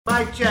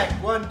Mic check,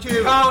 1,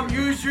 2. Tom,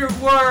 use your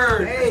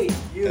word. Hey,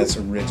 you. That's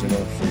original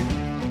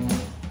freedom.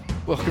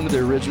 Welcome to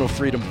the Original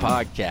Freedom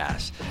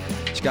Podcast.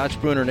 Scott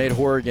Spooner, Nate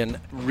Horrigan,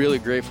 really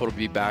grateful to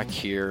be back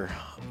here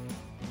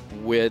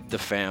with the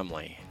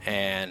family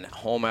and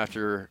home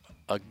after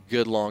a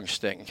good long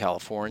stint in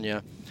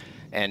California.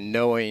 And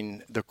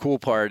knowing the cool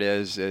part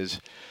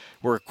is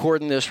we're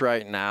recording this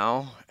right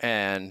now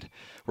and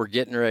we're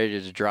getting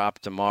ready to drop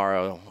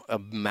tomorrow a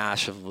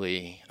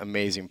massively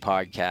amazing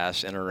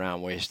podcast in and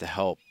around ways to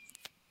help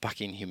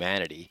fucking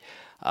humanity.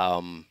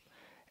 And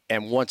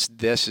once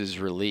this is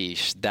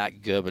released,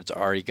 that good it's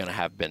already going to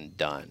have been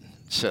done.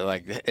 So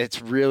like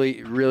it's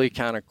really, really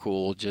kind of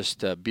cool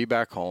just to be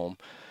back home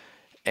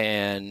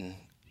and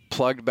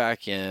plugged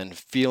back in,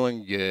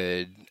 feeling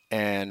good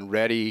and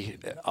ready,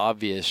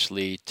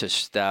 obviously, to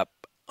step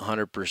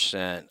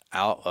 100%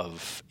 out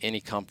of any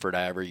comfort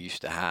I ever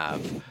used to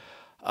have.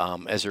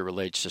 As it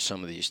relates to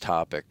some of these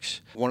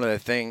topics. One of the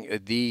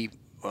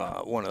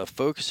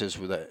focuses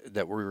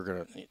that we were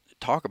going to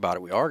talk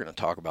about, we are going to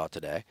talk about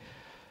today,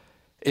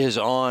 is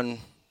on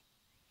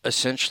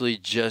essentially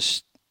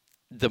just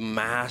the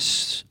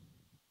mass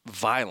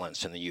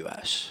violence in the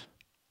U.S.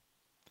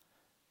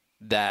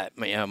 That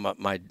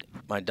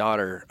my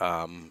daughter,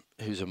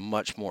 who's a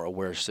much more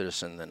aware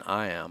citizen than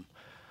I am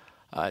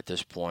at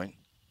this point,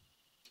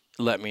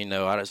 let me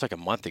know. It's like a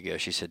month ago.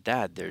 She said,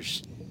 "Dad,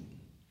 there's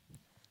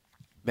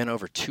been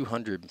over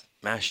 200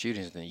 mass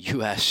shootings in the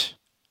U.S.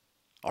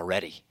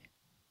 already."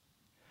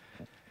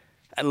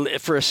 And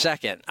for a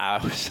second, I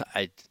was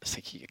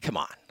thinking, come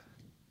on.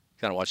 I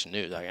gotta watch the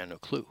news. I got no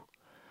clue.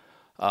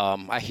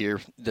 I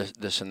hear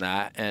this and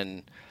that,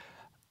 and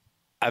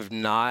I've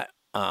not.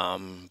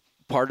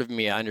 Part of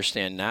me, I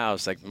understand now,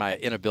 is like my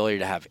inability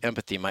to have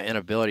empathy, my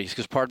inability,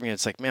 because part of me,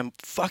 it's like, man,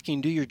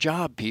 fucking do your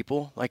job,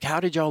 people. Like,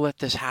 how did y'all let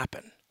this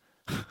happen?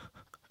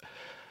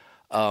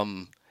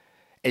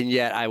 And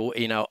yet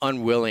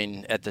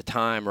unwilling at the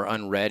time or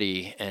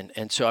unready.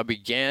 And so I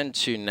began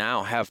to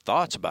now have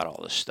thoughts about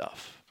all this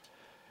stuff.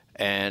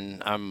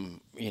 And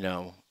I'm,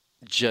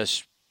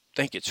 just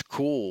think it's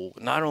cool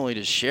not only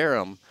to share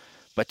them,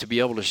 but to be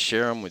able to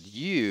share them with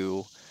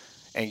you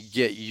and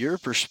get your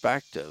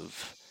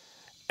perspective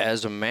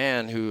as a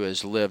man who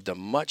has lived a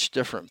much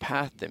different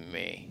path than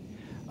me.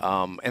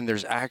 And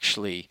there's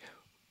actually,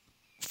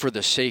 for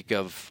the sake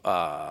of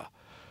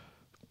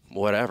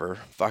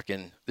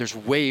there's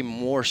way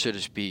more, so to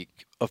speak,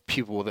 of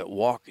people that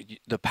walk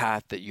the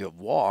path that you have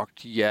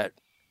walked, yet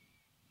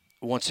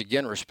once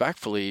again,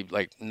 respectfully,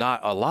 like not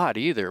a lot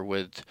either,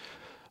 with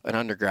an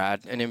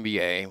undergrad, an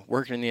MBA,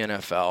 working in the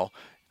NFL,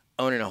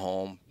 owning a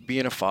home,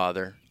 being a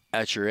father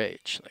at your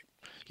age. Like,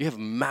 you have a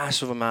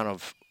massive amount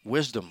of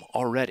wisdom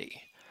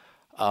already.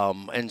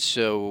 And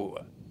so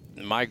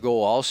my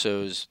goal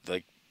also is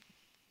like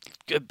a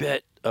good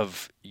bit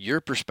of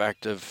your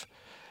perspective,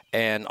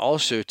 and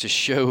also to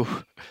show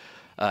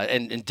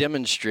and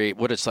demonstrate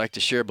what it's like to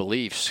share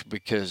beliefs,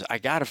 because I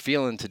got a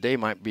feeling today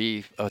might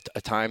be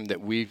a time that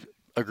we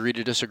agree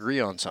to disagree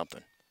on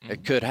something. Mm-hmm.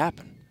 It could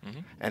happen,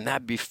 and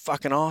that'd be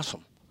fucking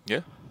awesome.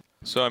 Yeah.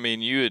 So, I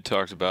mean, you had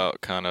talked about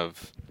kind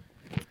of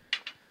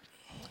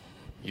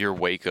your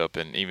wake up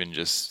and even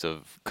just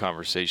of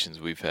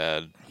conversations we've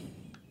had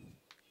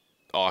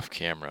off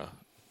camera,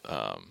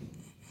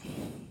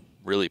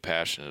 really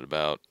passionate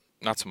about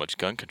not so much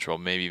gun control,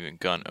 maybe even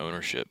gun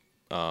ownership,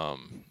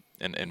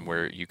 and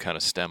where you kind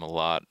of stem a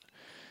lot,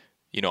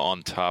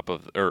 on top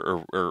of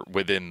or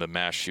within the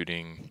mass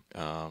shooting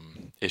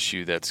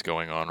issue that's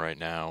going on right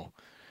now.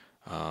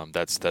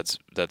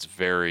 That's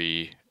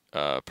very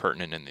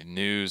pertinent in the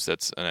news.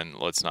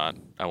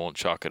 I won't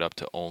chalk it up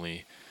to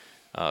only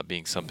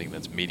being something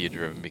that's media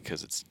driven,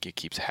 because it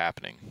keeps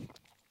happening.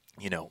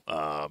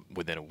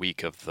 Within a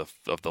week of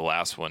the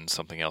last one,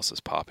 something else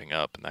is popping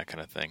up and that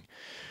kind of thing.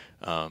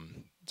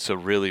 So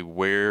really,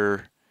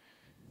 where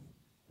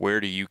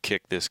do you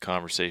kick this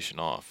conversation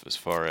off as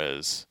far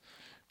as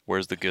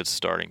where's the good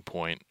starting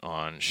point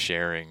on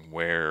sharing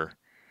where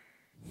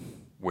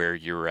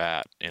you're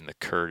at in the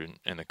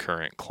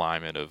current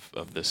climate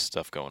of this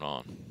stuff going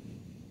on?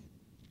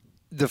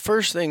 The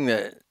first thing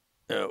that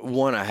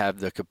I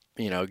have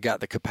got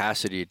the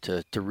capacity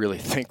to really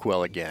think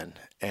well again,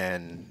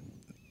 and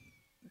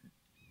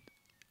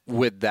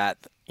with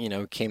that,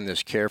 came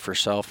this care for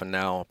self, and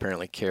now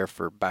apparently care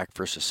back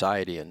for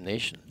society and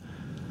nation.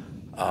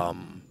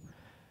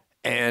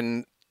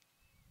 And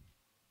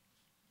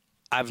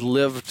I've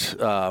lived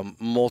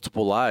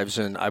multiple lives,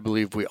 and I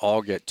believe we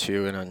all get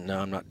to. And no,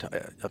 I'm not.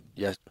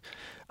 Yes,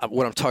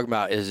 what I'm talking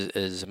about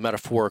is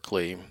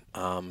metaphorically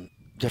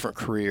different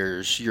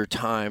careers. Your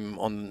time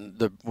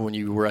when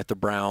you were at the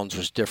Browns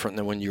was different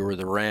than when you were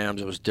the Rams.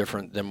 It was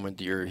different than when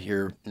you're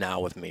here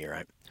now with me,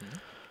 right? Mm-hmm.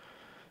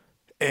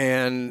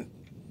 And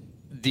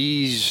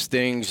these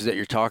things that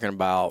you're talking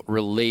about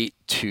relate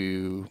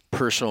to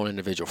personal and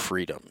individual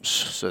freedoms.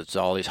 So it's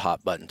all these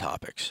hot button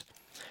topics.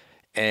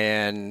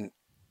 And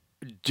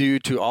due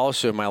to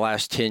also my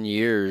last 10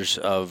 years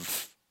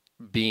of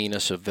being a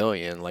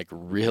civilian, like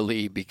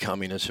really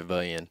becoming a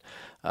civilian,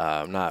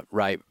 Not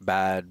right,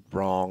 bad,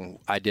 wrong.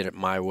 I did it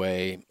my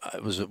way. I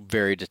was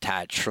very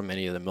detached from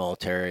any of the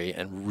military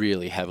and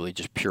really heavily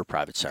just pure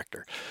private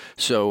sector.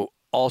 So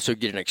also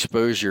getting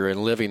exposure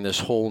and living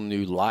this whole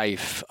new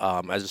life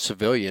as a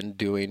civilian,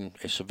 doing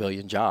a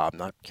civilian job,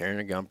 not carrying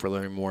a gun for a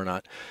living more,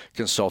 not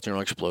consulting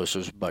on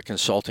explosives, but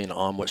consulting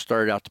on what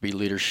started out to be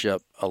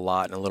leadership a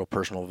lot and a little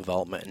personal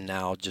development, and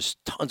now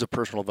just tons of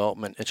personal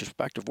development,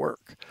 introspective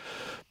work.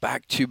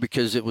 Back to,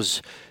 because it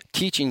was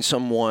teaching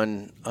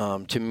someone,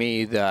 to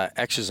me, the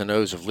X's and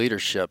O's of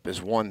leadership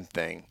is one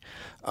thing.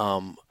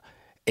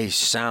 A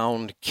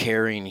sound,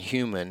 caring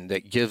human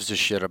that gives a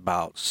shit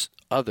about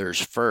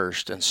others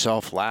first and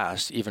self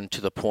last, even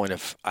to the point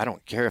of, I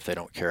don't care if they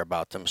don't care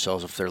about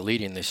themselves. If they're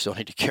leading, they still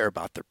need to care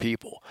about their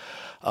people.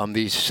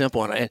 These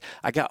simple, and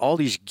I got all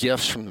these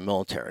gifts from the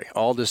military,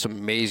 all this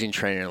amazing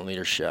training and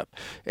leadership,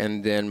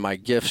 and then my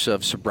gifts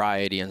of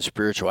sobriety and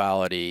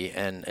spirituality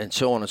and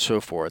so on and so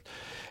forth.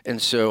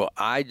 And so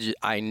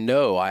I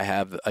know I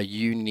have a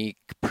unique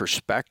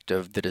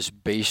perspective that is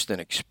based in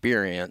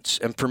experience,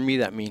 and for me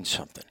that means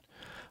something.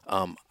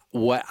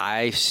 What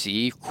I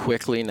see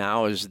quickly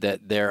now is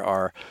that there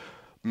are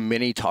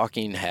many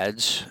talking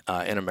heads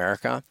in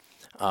America,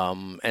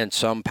 and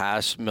some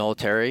past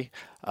military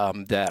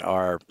that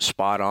are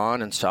spot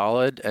on and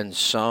solid, and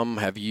some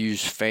have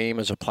used fame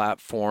as a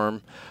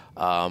platform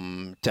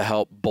to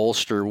help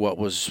bolster what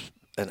was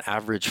an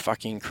average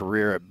fucking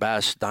career at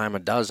best, dime a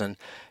dozen.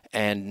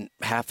 And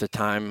half the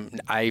time,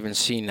 I even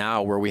see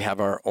now where we have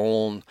our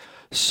own,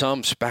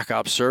 some Spec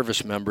Ops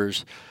service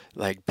members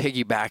like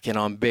piggybacking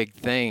on big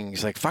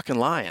things, like fucking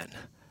lying.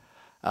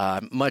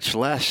 Much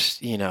less,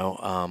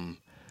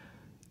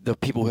 the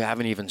people who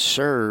haven't even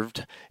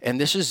served.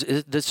 And this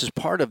is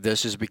part of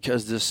this, is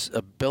because this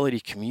ability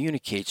to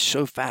communicate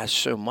so fast,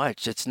 so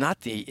much. It's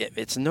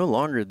no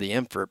longer the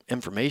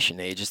information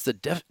age. It's the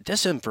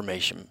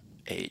disinformation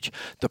age.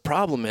 The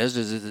problem is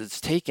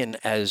it's taken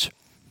as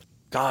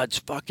God's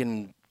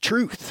fucking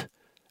truth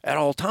at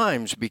all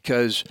times,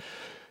 because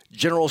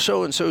General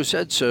so-and-so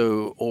said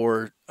so,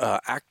 or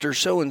actor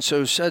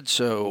so-and-so said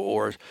so,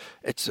 or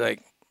it's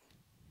like,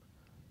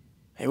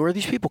 hey, where are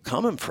these people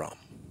coming from?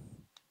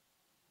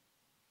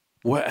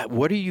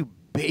 What are you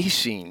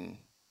basing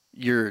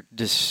your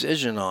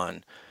decision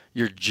on,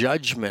 your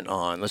judgment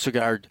on? Let's look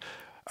at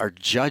our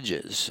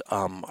judges,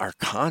 our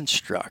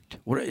construct.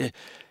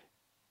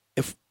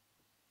 If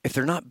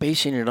they're not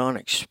basing it on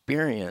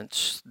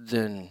experience,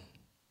 then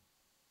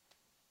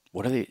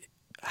what are they?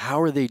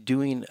 How are they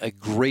doing a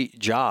great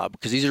job?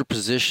 Because these are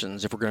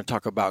positions, if we're going to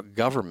talk about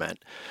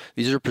government,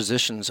 these are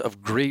positions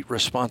of great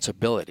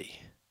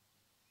responsibility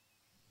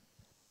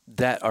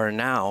that are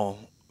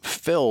now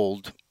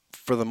filled,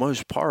 for the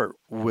most part,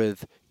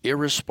 with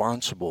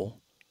irresponsible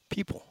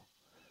people.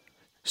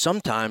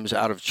 Sometimes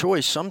out of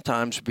choice,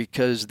 sometimes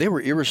because they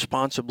were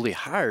irresponsibly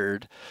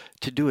hired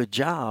to do a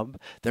job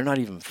they're not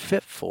even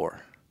fit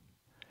for.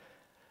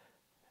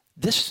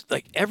 This,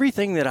 like,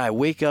 everything that I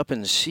wake up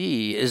and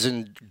see is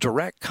in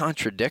direct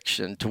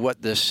contradiction to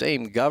what this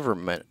same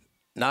government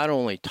not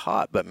only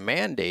taught but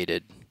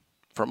mandated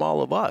from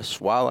all of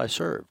us while I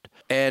served.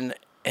 And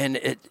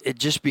it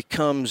just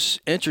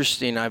becomes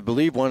interesting. I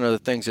believe one of the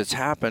things that's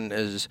happened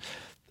is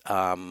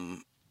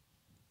I've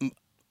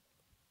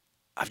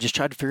just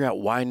tried to figure out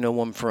why no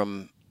one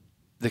from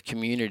the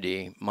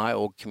community, my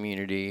old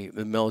community,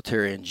 the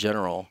military in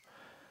general,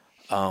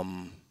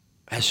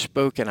 has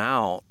spoken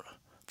out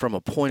from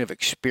a point of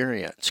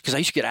experience. Because I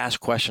used to get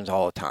asked questions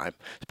all the time,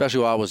 especially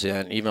while I was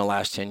in, even the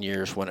last 10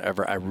 years,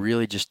 whenever I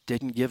really just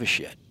didn't give a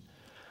shit.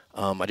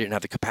 I didn't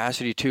have the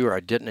capacity to, or I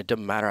didn't. It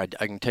doesn't matter. I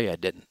can tell you I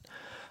didn't.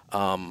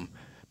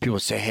 People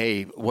would say,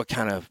 hey, what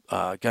kind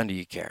of gun do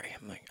you carry?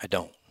 I'm like, I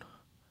don't.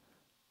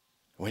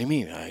 What do you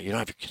mean? You don't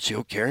have a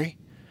concealed carry?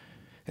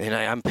 And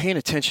I'm paying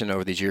attention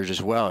over these years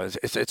as well.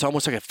 It's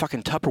almost like a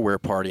fucking Tupperware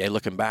party.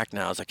 Looking back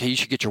now, it's like, hey, you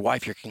should get your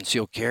wife your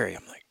concealed carry.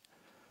 I'm like,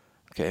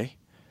 okay.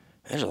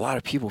 There's a lot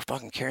of people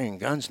fucking carrying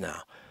guns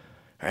now,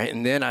 right?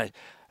 And then I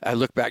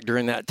look back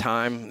during that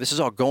time. This is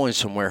all going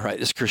somewhere, right?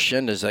 This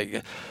crescendo is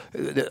like,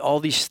 all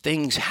these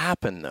things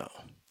happen, though.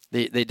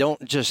 They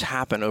don't just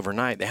happen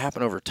overnight. They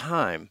happen over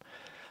time.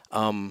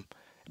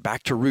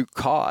 Back to root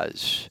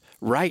cause.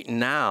 Right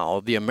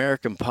now, the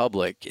American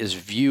public is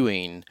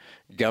viewing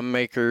gun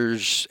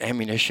makers,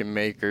 ammunition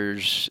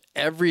makers,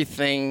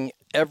 everything,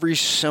 every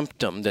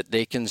symptom that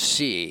they can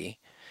see,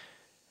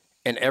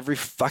 and every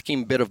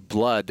fucking bit of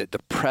blood that the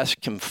press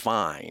can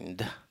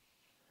find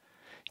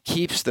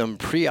keeps them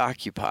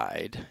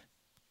preoccupied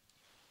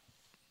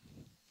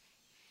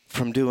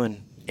from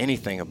doing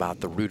anything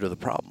about the root of the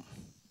problem.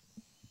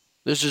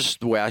 This is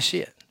the way I see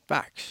it.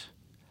 Facts.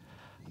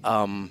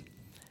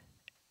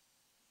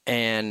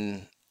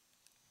 And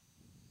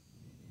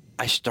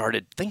I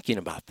started thinking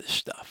about this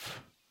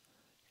stuff.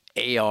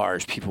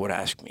 ARs, people would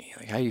ask me,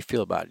 like, how do you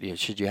feel about it?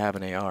 Should you have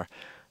an AR?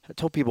 I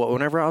told people,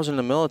 whenever I was in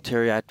the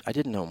military, I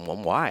didn't know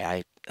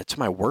why. It's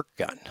my work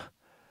gun.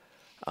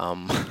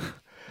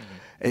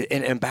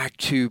 And back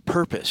to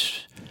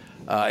purpose,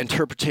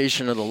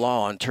 interpretation of the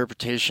law,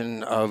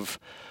 interpretation of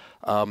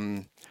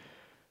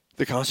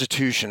the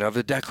Constitution, of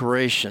the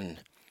Declaration.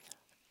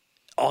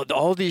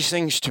 All these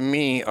things to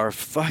me are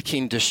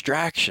fucking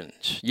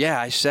distractions. Yeah,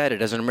 I said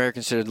it as an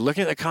American citizen.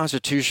 Looking at the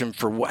Constitution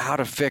for how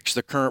to fix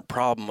the current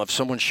problem of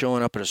someone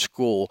showing up at a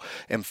school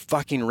and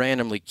fucking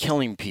randomly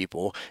killing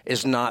people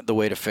is not the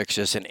way to fix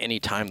this in any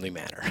timely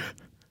manner.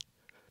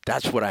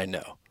 That's what I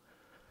know.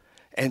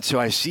 And so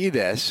I see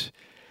this,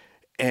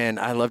 and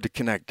I love to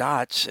connect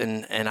dots,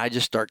 and I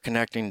just start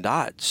connecting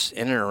dots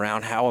in and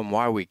around how and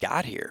why we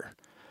got here.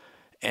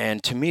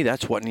 And to me,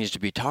 that's what needs to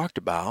be talked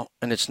about.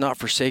 And it's not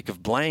for sake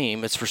of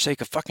blame. It's for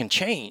sake of fucking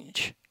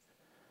change.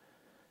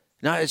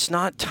 Now, it's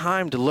not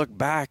time to look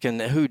back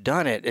and who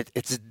done it.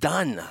 It's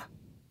done.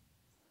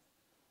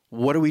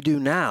 What do we do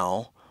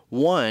now?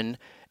 One,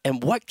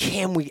 and what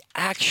can we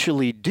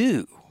actually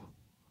do?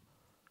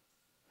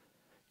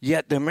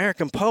 Yet the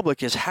American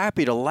public is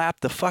happy to lap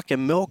the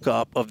fucking milk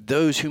up of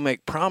those who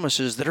make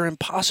promises that are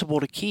impossible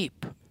to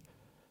keep.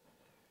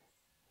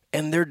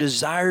 And their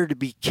desire to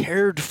be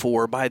cared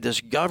for by this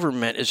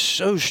government is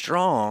so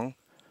strong.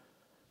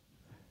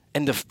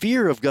 And the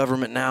fear of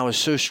government now is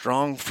so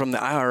strong from the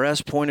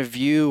IRS point of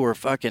view, or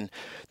fucking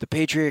the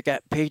Patriot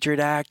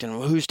Act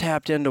and who's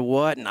tapped into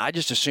what. And I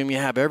just assume you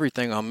have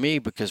everything on me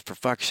because, for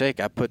fuck's sake,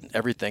 I put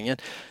everything in.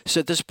 So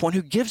at this point,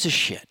 who gives a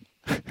shit?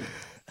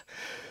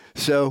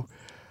 So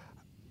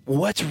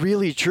what's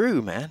really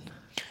true, man?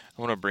 I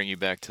want to bring you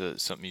back to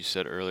something you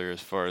said earlier as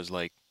far as,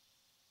 like,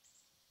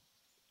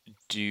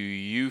 do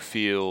you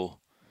feel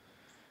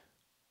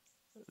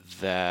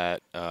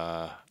that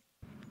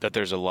that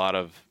there's a lot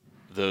of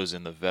those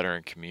in the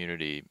veteran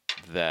community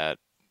that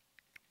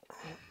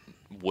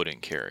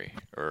wouldn't carry,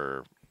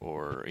 or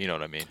you know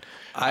what I mean?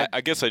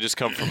 I guess I just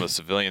come from a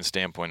civilian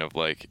standpoint of,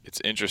 like,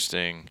 it's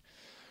interesting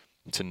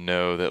to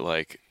know that,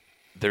 like,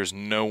 there's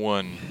no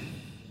one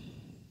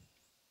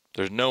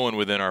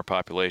within our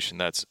population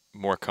that's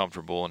more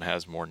comfortable and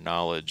has more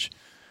knowledge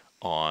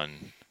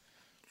on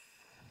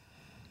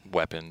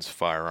weapons,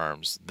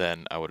 firearms,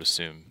 than I would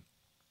assume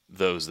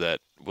those that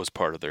was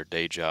part of their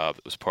day job,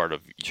 it was part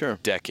of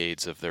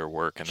decades of their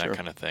work and that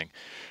kind of thing.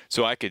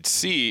 So I could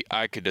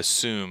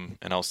assume,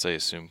 and I'll say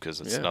assume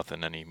because it's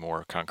nothing any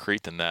more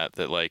concrete than that,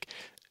 like,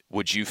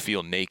 would you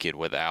feel naked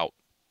without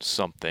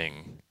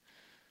something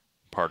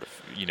part of,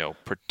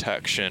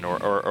 protection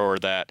or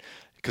that?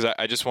 Because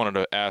I just wanted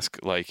to ask,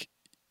 like,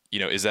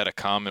 is that a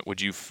common,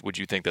 would you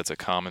think that's a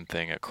common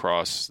thing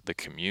across the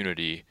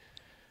community,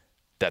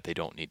 that they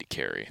don't need to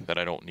carry, that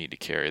I don't need to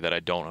carry, that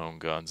I don't own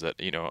guns, that,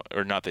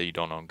 or not that you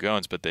don't own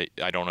guns, but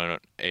I don't own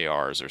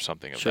ARs or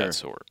something of that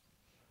sort,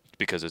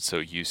 because it's so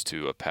used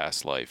to a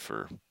past life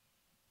or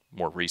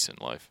more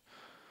recent life?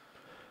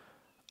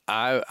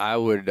 I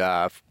would,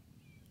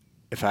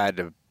 if I had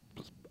to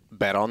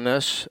bet on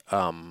this,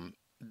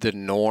 the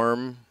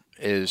norm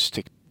is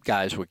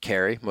guys would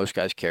carry. Most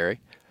guys carry.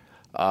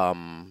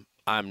 I'm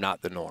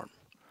not the norm.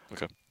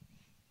 Okay.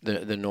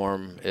 The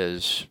norm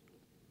is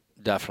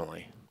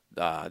definitely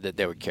that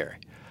they would carry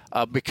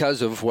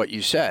because of what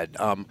you said.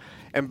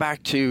 And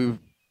back to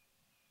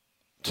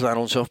thine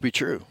own self be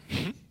true.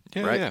 Mm-hmm.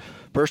 Yeah, right? Yeah.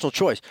 Personal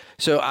choice.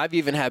 So I've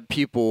even had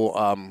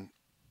people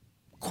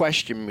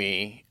question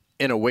me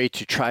in a way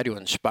to try to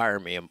inspire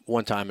me. And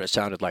one time it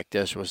sounded like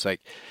this, was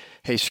like,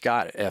 hey,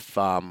 Scott, if,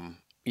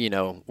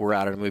 we're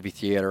out at a movie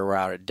theater, we're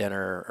out at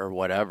dinner or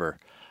whatever,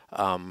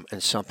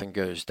 and something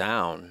goes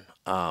down,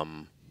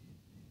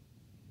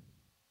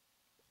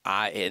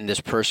 and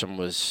this person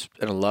was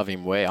in a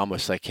loving way,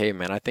 almost like, hey,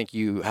 man, I think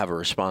you have a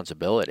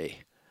responsibility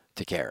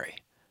to carry.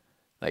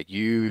 Like,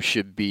 you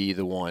should be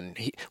the one.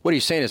 What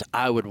he's saying is,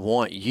 I would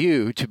want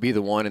you to be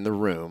the one in the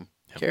room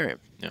carrying.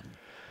 Yeah.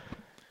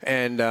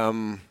 And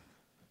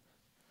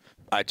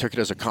I took it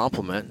as a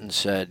compliment and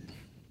said,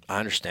 I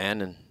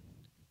understand, and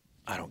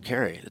I don't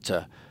carry.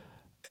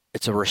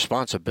 It's a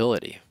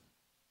responsibility,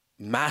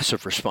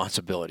 massive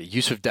responsibility.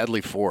 Use of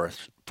deadly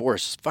force,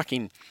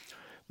 fucking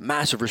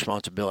massive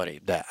responsibility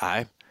that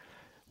I,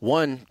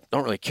 one,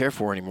 don't really care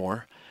for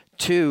anymore.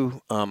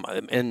 Two,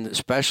 and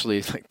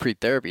especially like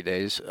pre-therapy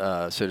days,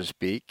 so to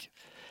speak,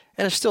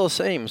 and it's still the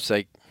same. It's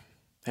like,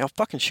 hey, I'll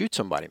fucking shoot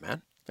somebody,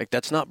 man. Like,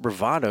 that's not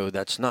bravado.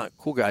 That's not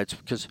cool guy. It's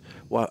because,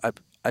 well,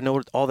 I know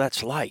what all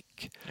that's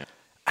like. Yeah.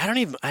 I don't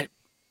even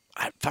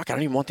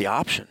want the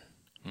option.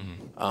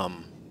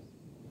 Mm-hmm.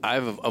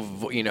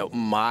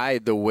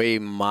 The way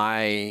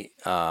my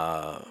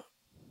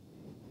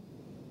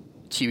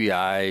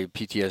TBI,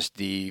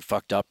 PTSD,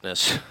 fucked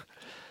upness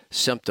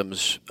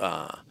symptoms,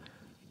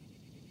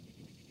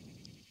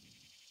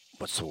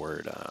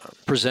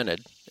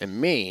 presented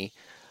in me.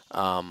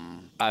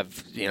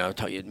 I've,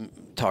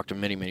 talked to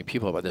many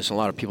people about this, and a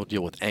lot of people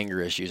deal with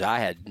anger issues. I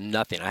had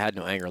nothing. I had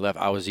no anger left.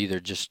 I was either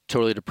just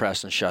totally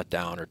depressed and shut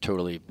down, or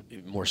totally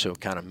more so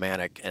kind of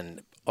manic,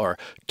 or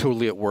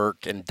totally at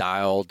work and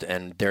dialed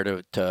and there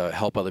to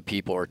help other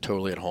people, or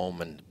totally at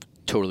home and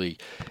totally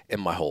in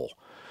my hole.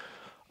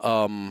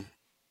 So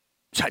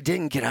I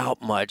didn't get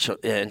out much,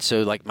 and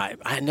so like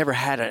I never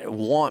had a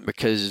want,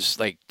 because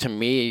like, to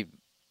me,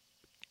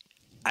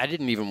 I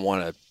didn't even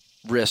want to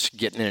risk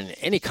getting in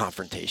any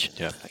confrontation.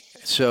 Yeah.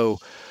 So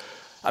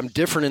I'm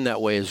different in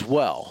that way as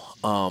well.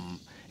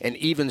 And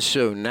even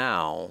so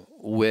now,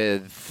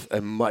 with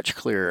a much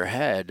clearer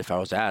head, if I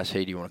was asked,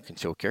 hey, do you want a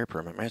concealed carry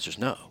permit? My answer is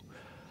no.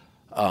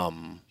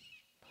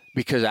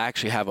 Because I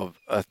actually have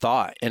a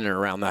thought in and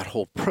around that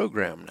whole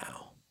program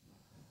now.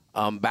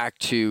 Back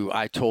to,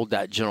 I told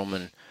that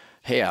gentleman,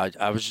 hey,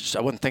 I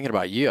wasn't thinking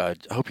about you. I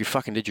hope you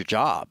fucking did your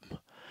job.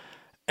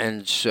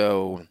 And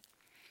so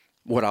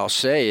what I'll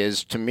say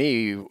is, to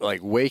me, like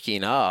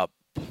waking up,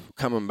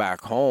 coming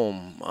back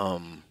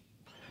home,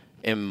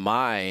 in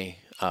my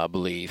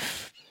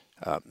belief,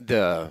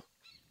 the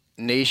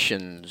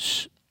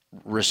nation's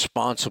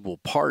responsible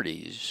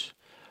parties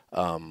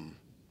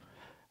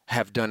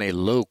have done a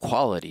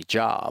low-quality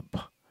job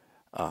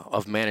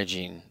of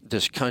managing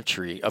this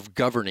country, of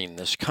governing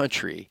this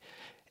country,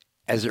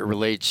 as it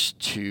relates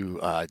to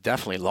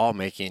definitely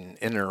lawmaking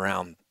in and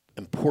around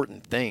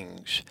important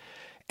things,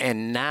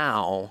 and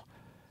now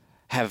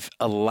have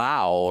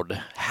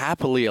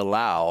happily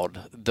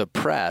allowed the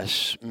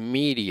press,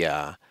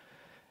 media,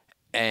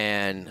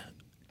 and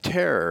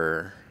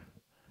terror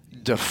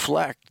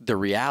deflect the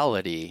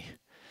reality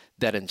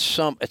that at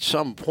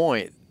some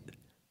point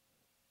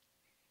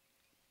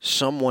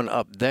someone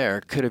up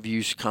there could have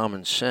used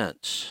common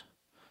sense.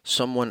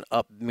 Someone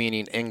up,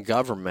 meaning in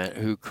government,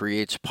 who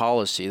creates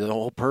policy. The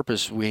whole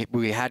purpose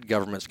we had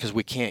governments because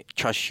we can't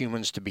trust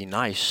humans to be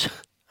nice.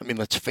 I mean,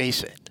 let's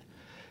face it.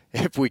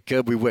 If we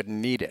could, we wouldn't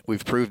need it.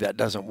 We've proved that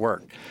doesn't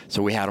work.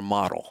 So we had a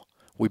model.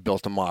 We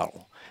built a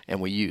model,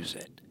 and we use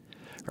it.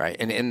 Right.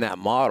 And in that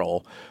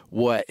model,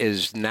 what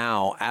is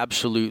now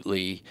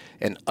absolutely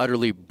and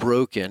utterly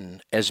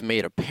broken, as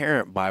made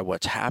apparent by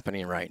what's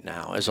happening right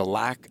now, is a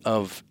lack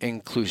of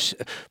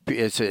inclusive.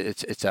 It's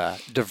a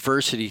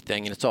diversity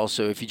thing. And it's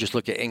also, if you just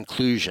look at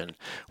inclusion,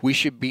 we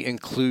should be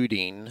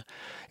including,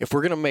 if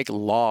we're going to make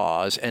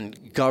laws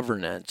and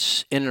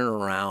governance in and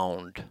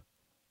around,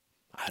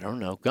 I don't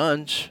know,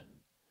 guns.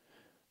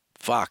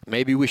 Fuck,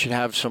 maybe we should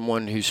have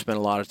someone who spent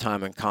a lot of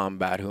time in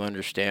combat, who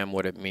understand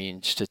what it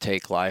means to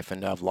take life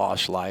and to have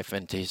lost life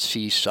and to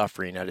see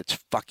suffering at its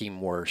fucking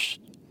worst.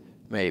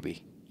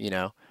 Maybe, you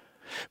know?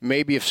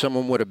 Maybe if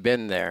someone would have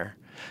been there,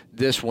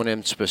 this one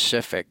in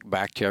specific,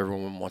 back to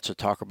everyone wants to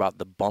talk about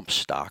the bump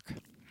stock.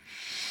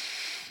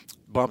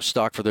 Bump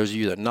stock, for those of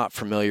you that are not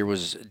familiar,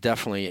 was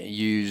definitely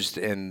used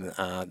in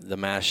the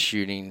mass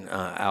shooting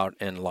out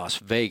in Las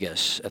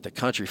Vegas at the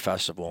Country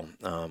Festival.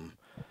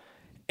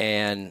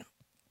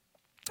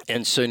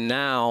 And so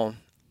now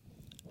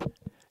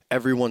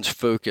everyone's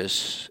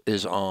focus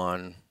is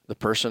on the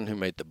person who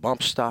made the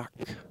bump stock.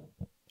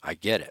 I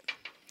get it.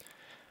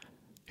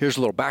 Here's a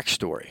little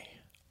backstory.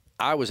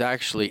 I was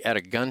actually at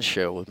a gun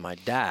show with my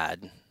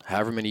dad,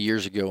 however many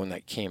years ago when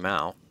that came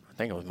out. I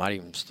think it might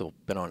even still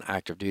been on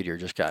active duty or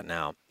just gotten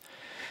out.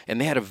 And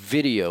they had a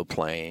video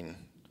playing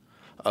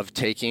of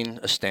taking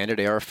a standard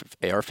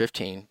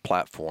AR-15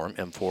 platform,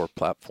 M4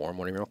 platform,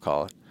 whatever you want to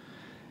call it,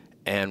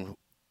 and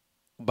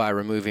by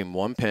removing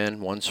one pin,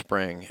 one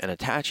spring, and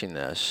attaching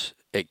this,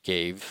 it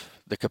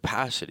gave the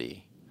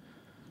capacity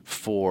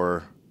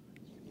for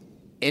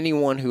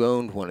anyone who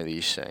owned one of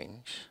these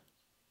things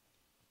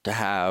to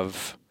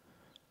have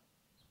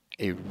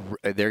they're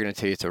going to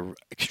tell you it's a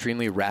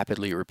extremely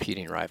rapidly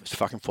repeating rifle. It's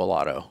fucking full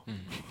auto,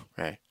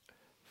 right?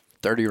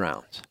 30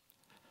 rounds.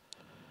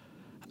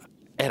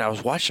 And I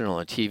was watching it on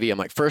the TV. I'm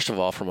like, first of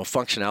all, from a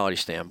functionality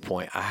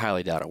standpoint, I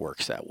highly doubt it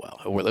works that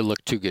well. It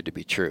looked too good to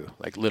be true.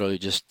 Like literally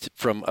just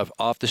from an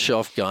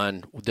off-the-shelf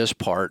gun, this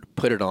part,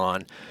 put it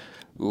on,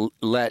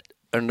 let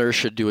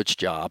inertia do its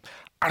job.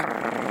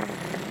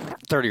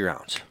 30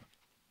 rounds.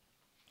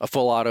 A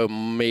full auto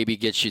maybe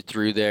gets you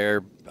through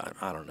there,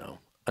 I don't know,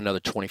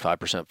 another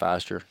 25%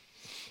 faster.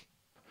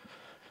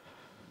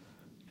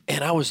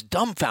 And I was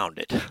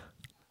dumbfounded.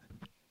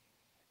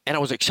 And I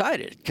was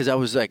excited because I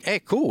was like, hey,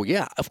 cool,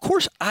 yeah, of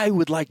course I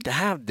would like to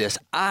have this.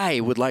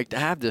 I would like to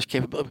have this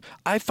capability.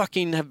 I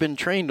fucking have been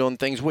trained on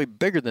things way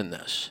bigger than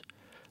this.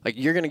 Like,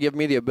 you're going to give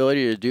me the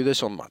ability to do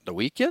this on the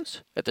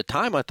weekends? At the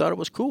time, I thought it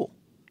was cool.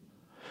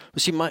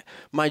 But see,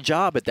 my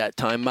job at that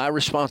time, my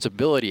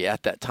responsibility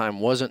at that time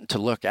wasn't to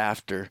look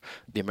after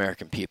the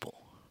American people.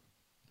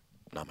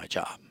 Not my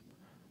job.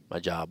 My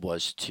job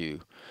was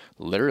to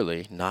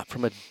literally, not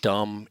from a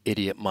dumb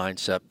idiot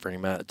mindset for any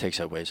man that takes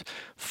that ways,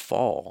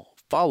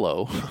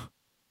 follow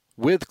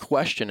with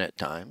question at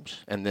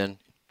times, and then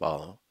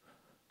follow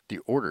the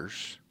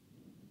orders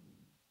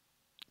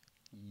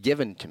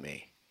given to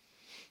me.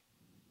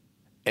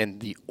 And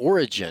the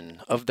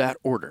origin of that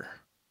order,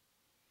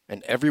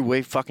 in every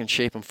way, fucking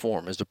shape, and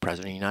form, is the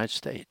President of the United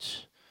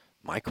States,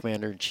 my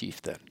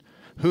commander-in-chief then,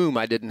 whom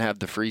I didn't have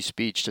the free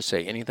speech to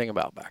say anything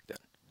about back then.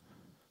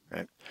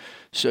 Right?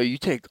 So you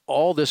take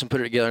all this and put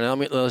it together. Now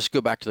let's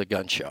go back to the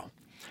gun show.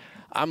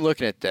 I'm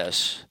looking at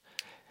this.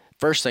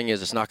 First thing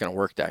is, it's not going to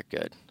work that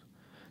good.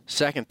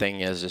 Second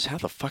thing is how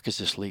the fuck is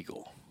this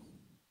legal?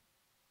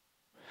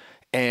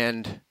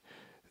 And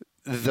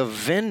the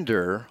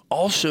vendor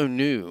also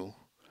knew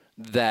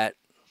that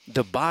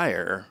the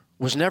buyer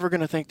was never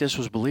going to think this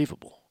was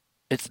believable.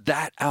 It's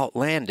that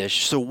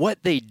outlandish. So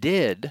what they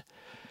did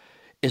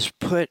is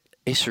put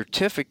a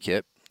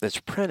certificate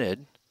that's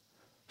printed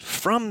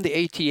from the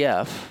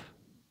ATF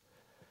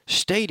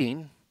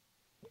stating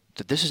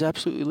that this is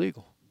absolutely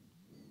legal.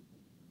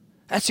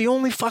 That's the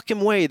only fucking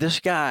way this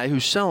guy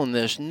who's selling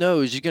this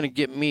knows he's going to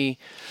get me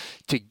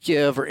to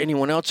give, or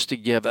anyone else to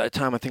give, at a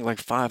time I think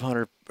like $500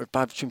 or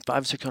between $500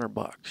 and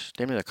 $600.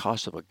 Damn near the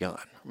cost of a gun.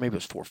 Maybe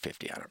it was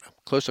 $450. I don't know.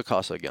 Close to the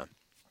cost of a gun.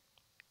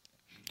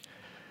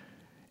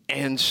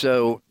 And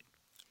so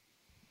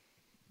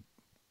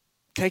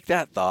take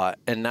that thought,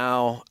 and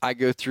now I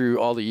go through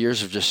all the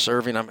years of just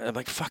serving. I'm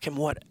like, fucking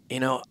what?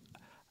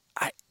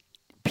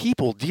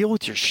 People deal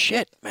with your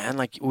shit, man.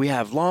 Like, we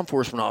have law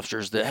enforcement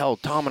officers that, hell,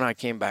 Tom and I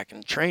came back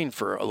and trained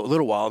for a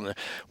little while, and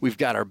we've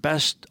got our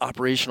best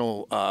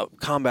operational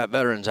combat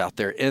veterans out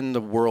there in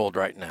the world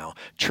right now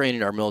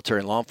training our military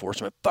and law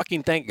enforcement.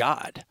 Fucking thank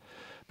God,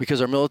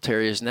 because our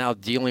military is now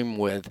dealing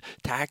with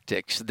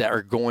tactics that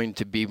are going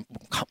to be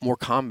more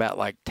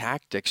combat-like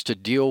tactics to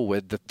deal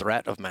with the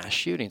threat of mass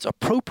shootings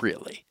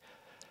appropriately.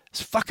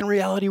 It's fucking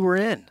reality we're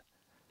in.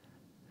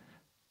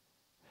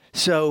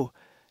 So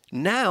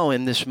now,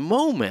 in this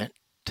moment,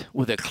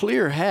 with a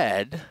clear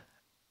head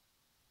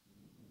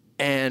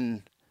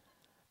and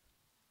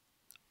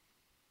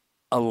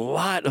a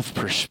lot of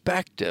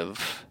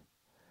perspective,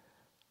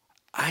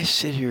 I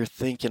sit here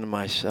thinking to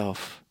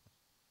myself,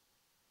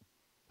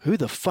 who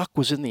the fuck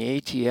was in the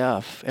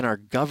ATF and our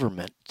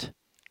government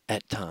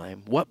at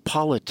time? What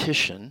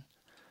politician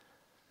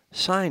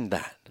signed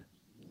that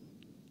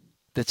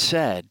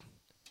said,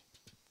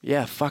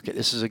 yeah, fuck it,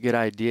 this is a good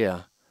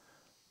idea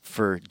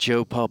for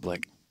Joe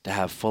Public to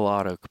have full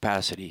auto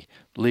capacity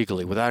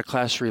legally without a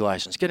Class 3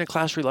 license. Getting a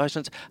Class 3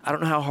 license, I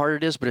don't know how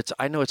hard it is, but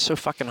I know it's so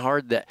fucking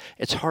hard that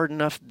it's hard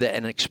enough that,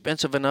 and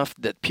expensive enough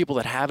that people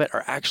that have it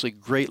are actually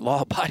great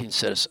law-abiding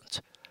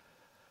citizens.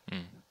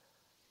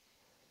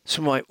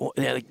 So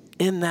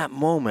in that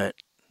moment,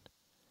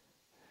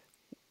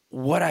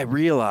 what I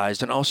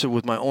realized, and also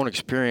with my own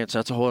experience,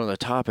 that's a whole other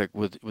topic,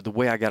 with the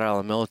way I got out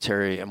of the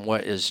military and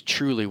what is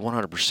truly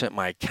 100%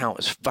 my account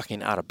is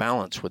fucking out of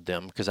balance with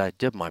them because I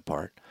did my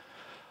part.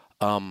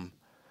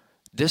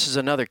 This is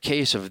another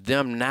case of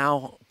them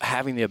now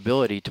having the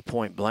ability to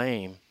point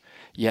blame,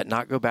 yet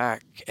not go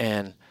back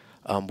and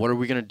what are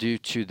we going to do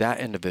to that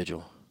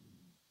individual?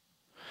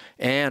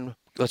 And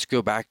let's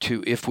go back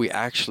to, if we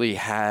actually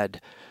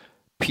had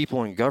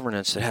people in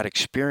governance that had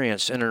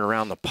experience in and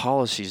around the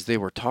policies they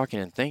were talking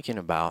and thinking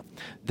about,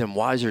 then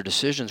wiser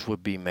decisions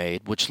would be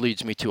made, which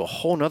leads me to a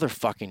whole nother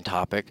fucking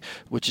topic,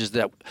 which is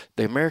that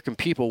the American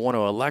people want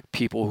to elect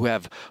people who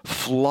have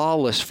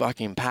flawless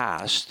fucking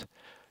past.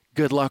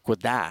 Good luck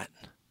with that.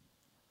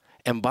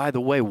 And by the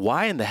way,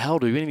 why in the hell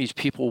do any of these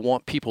people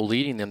want people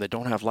leading them that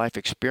don't have life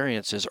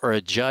experiences, or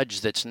a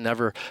judge that's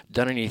never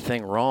done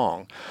anything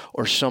wrong,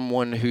 or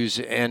someone who's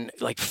in,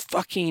 like,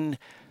 fucking,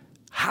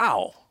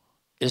 how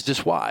is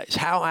this wise?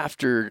 How,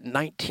 after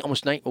going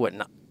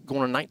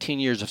on 19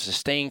 years of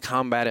sustained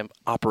combat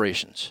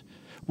operations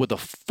with a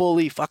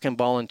fully fucking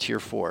volunteer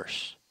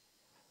force,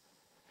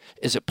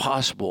 is it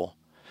possible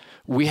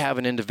we have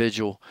an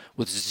individual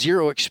with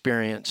zero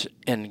experience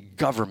in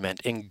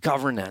government, in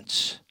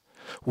governance,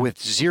 with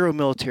zero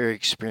military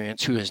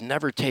experience, who has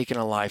never taken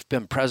a life,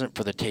 been present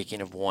for the taking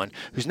of one,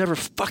 who's never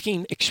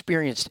fucking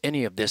experienced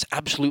any of this,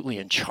 absolutely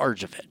in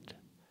charge of it?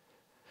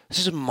 This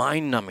is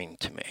mind-numbing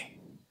to me.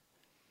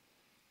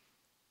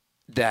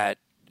 That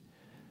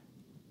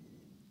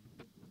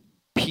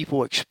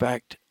people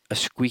expect a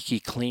squeaky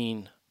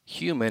clean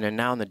human, and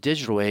now in the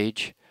digital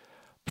age,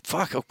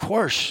 fuck, of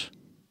course.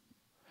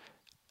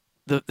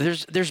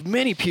 There's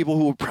many people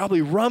who would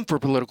probably run for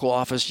political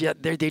office,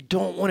 yet they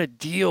don't want to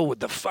deal with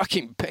the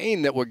fucking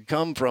pain that would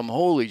come from,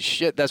 holy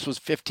shit, that was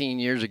 15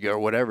 years ago or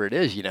whatever it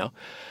is, you know.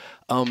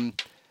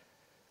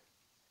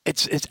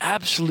 It's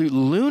absolute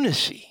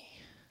lunacy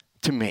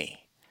to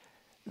me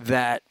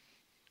that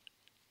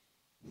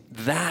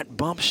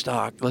bump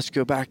stock, let's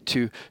go back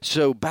to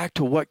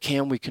what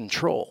can we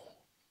control?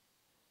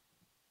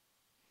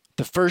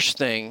 The first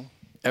thing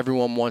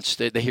everyone wants,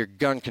 they hear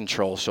gun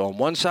control. So on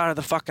one side of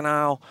the fucking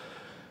aisle,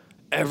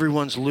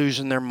 everyone's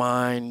losing their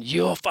mind.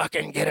 You'll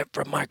fucking get it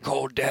from my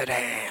cold, dead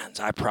hands.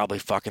 I probably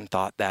fucking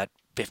thought that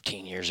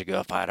 15 years ago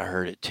if I had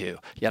heard it too.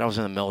 Yet I was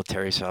in the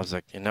military, so I was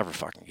like, you never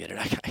fucking get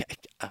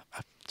it.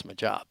 It's my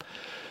job.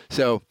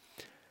 So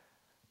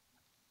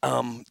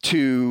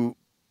to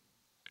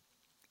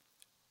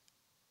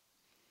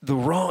the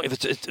wrong,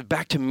 if it's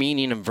back to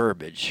meaning and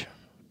verbiage.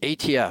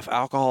 ATF,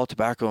 alcohol,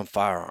 tobacco, and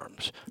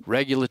firearms,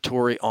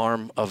 regulatory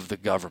arm of the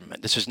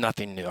government. This is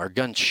nothing new. Our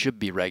guns should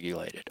be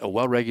regulated. A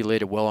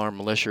well-regulated, well-armed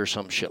militia or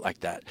some shit like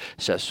that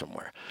says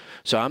somewhere.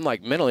 So I'm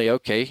like, mentally,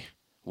 okay,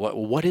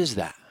 what is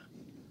that?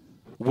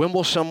 When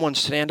will someone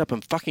stand up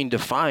and fucking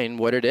define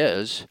what it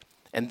is,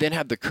 and then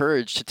have the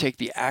courage to take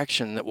the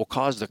action that will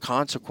cause the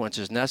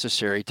consequences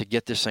necessary to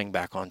get this thing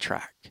back on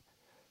track?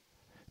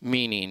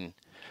 Meaning,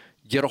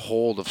 get a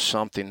hold of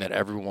something that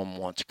everyone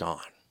wants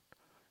gone.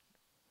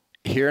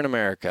 Here in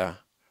America,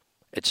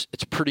 It's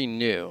pretty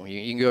new.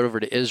 You can go over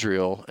to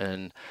Israel,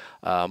 and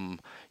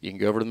you can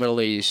go over to the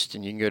Middle East,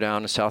 and you can go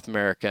down to South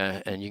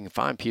America, and you can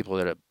find people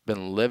that have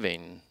been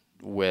living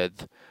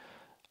with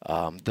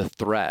the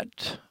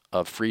threat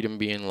of freedom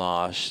being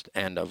lost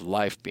and of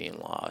life being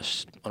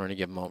lost on any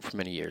given moment for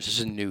many years. This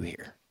is new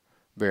here,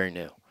 very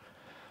new.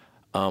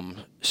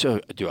 So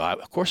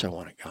of course I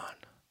want it gone.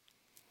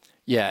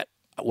 Yet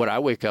what I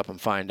wake up and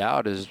find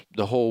out is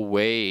the whole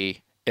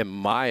way, in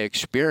my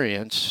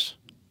experience,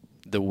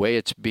 the way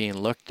it's being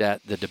looked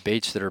at, the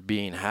debates that are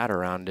being had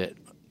around it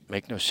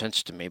make no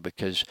sense to me,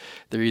 because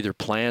they're either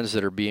plans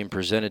that are being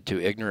presented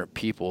to ignorant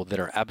people that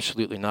are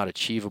absolutely not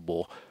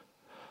achievable,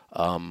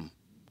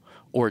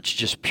 or it's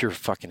just pure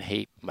fucking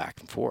hate back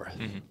and forth.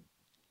 Mm-hmm.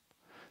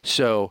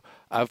 So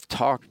I've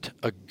talked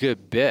a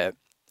good bit,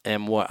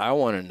 and what I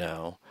want to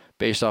know,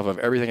 based off of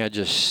everything I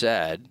just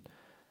said,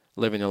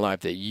 living the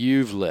life that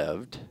you've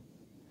lived,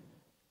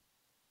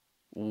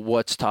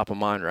 what's top of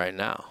mind right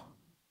now?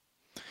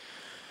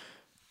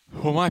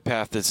 Well, my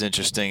path that's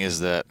interesting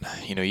is that,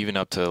 even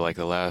up to like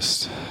the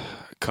last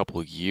couple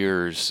of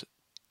years,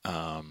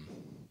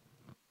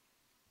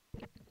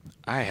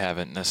 I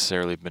haven't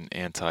necessarily been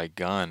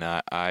anti-gun.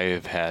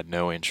 I've had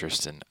no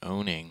interest in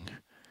owning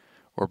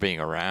or being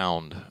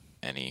around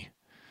any.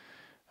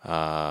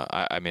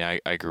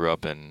 I grew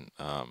up in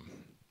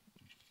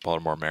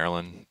Baltimore,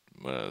 Maryland.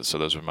 So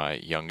those were my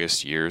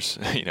youngest years,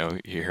 you're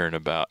hearing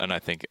about, and I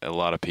think a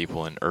lot of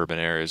people in urban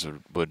areas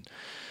would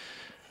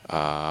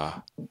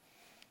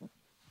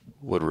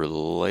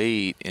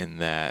relate in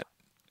that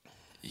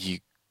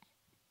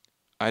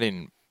I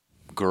didn't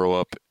grow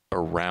up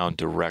around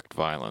direct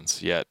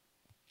violence, yet,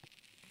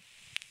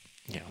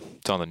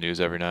 it's on the news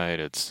every night.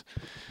 It's,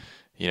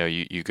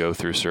 you go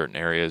through certain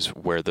areas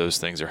where those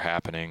things are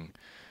happening.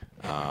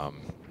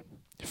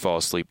 You fall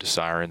asleep to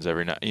sirens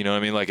every night. You know what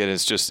I mean? Like,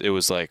 it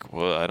was like,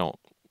 well, I don't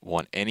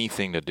want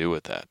anything to do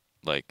with that.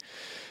 Like,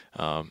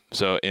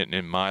 so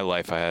in my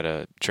life, I had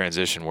a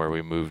transition where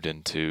we moved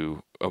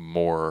into a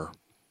more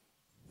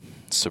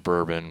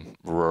suburban,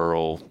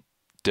 rural,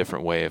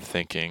 different way of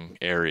thinking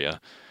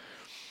area,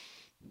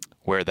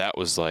 where that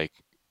was like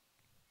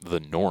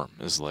the norm.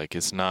 Is like,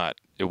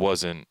 it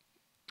wasn't,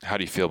 how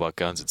do you feel about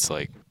guns? It's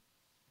like,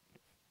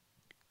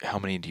 how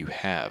many do you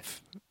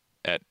have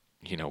at,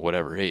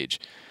 whatever age?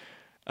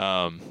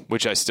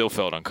 Which I still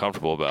felt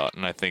uncomfortable about.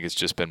 And I think it's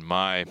just been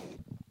my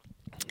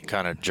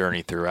kind of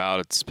journey throughout.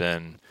 It's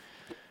been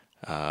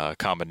a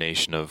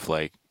combination of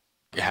like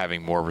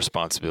having more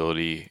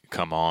responsibility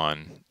come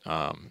on,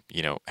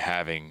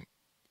 having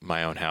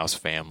my own house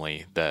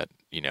family that,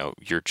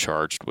 you're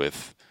charged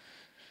with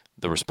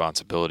the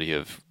responsibility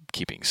of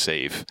keeping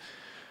safe.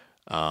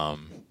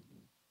 And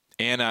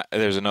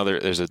there's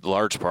a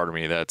large part of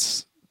me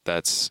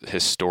that's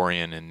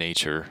historian in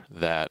nature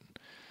that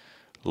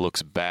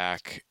looks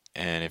back,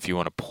 and if you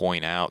want to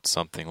point out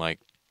something like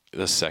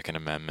the Second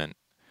Amendment,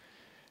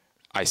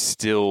 I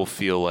still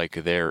feel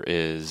like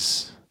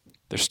there's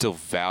still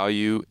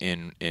value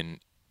in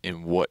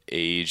what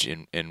age,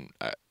 in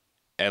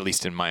at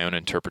least in my own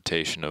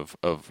interpretation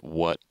of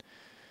what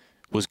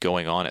was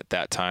going on at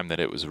that time that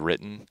it was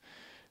written,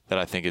 that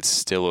I think it's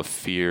still a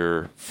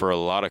fear for a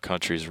lot of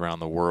countries around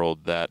the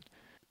world that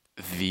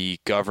the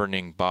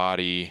governing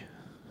body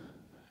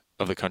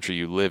of the country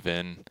you live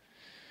in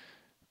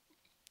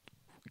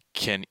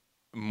can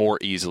more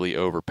easily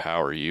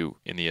overpower you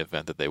in the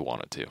event that they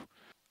wanted to.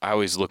 I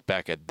always look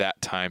back at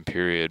that time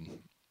period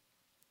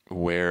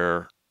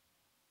where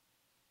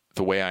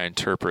the way I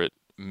interpret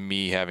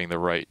me having the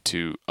right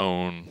to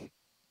own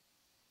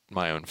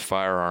my own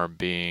firearm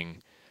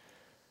being,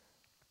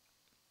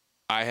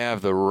 I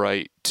have the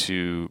right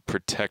to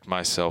protect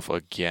myself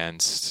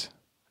against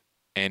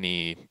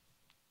any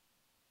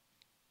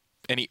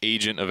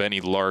agent of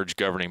any large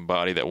governing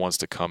body that wants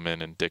to come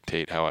in and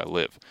dictate how I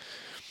live.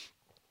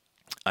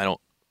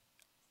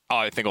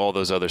 I think all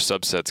those other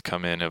subsets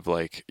come in of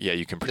like, yeah,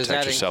 you can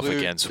protect yourself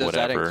against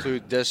whatever. Does that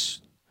include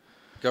this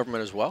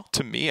government as well?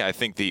 To me, I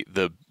think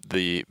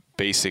the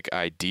basic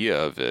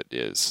idea of it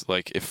is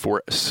like, if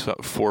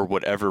for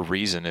whatever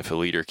reason, if a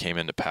leader came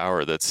into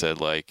power that said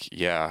like,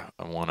 yeah,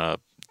 I want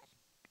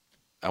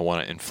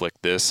to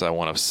inflict this, I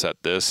want to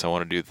set this, I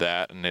want to do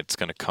that, and it's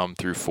going to come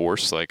through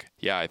force, like,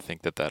 yeah, I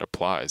think that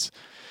applies.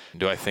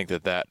 Do I think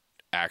that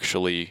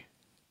actually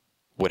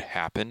would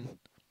happen?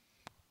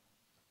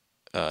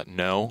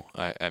 No,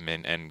 I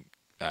mean, and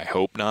I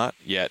hope not.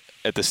 Yet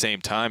at the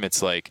same time,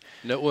 it's like,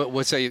 no.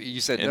 What's that?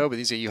 You said no, but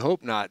you say you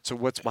hope not. So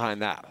what's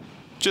behind that?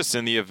 Just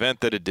in the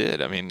event that it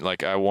did. I mean,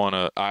 like, I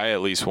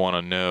at least want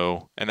to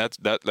know, and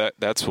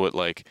that's what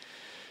like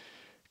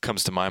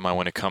comes to my mind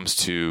when it comes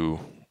to,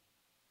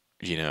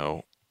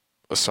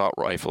 assault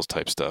rifles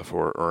type stuff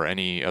or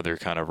any other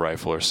kind of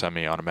rifle or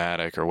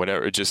semi-automatic or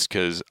whatever, just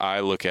because I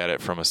look at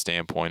it from a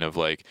standpoint of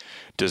like,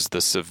 does the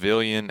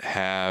civilian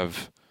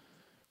have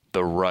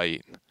the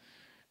right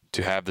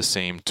to have the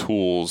same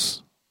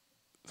tools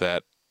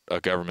that a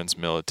government's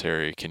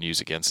military can use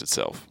against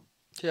itself?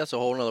 See, that's a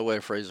whole other way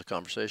to phrase the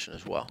conversation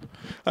as well.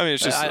 I mean,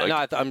 it's just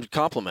I'm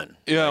complimenting.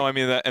 You know, I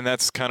mean,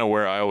 that's kind of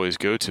where I always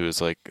go to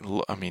is like,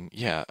 I mean,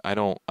 yeah, I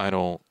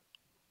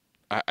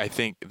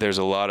think there's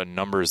a lot of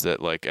numbers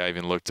that like I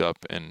even looked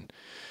up and,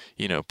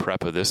 you know,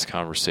 prep of this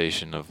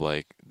conversation of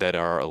like that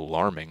are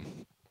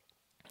alarming.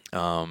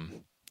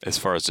 As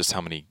far as just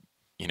how many,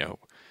 you know,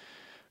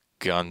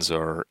 guns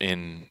are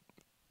in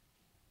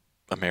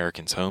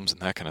Americans' homes and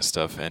that kind of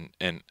stuff,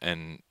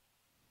 and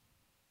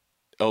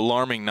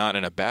alarming not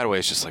in a bad way.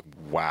 It's just like,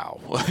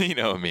 wow, you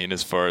know what I mean?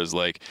 As far as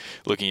like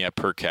looking at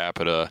per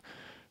capita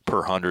per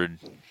 100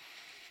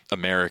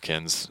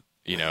 Americans,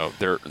 you know,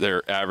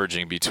 they're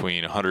averaging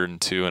between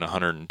 102 and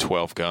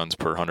 112 guns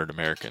per 100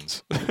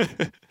 Americans.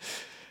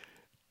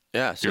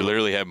 Yeah, so you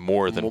literally have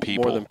more than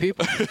people. More than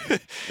people.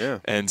 Yeah.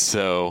 And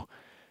so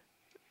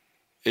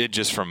it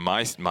just from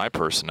my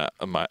person,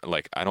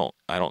 like I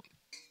don't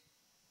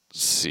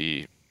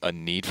see a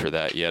need for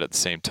that yet. At the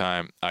same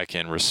time, I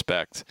can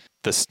respect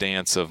the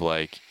stance of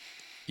like,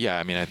 yeah,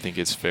 I mean, I think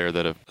it's fair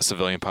that a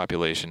civilian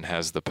population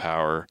has the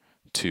power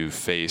to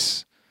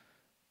face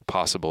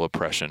possible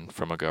oppression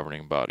from a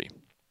governing body.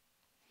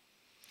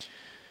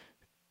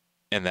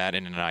 And that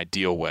in an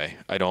ideal way.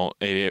 I don't,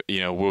 you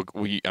know,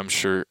 I'm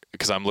sure,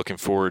 because I'm looking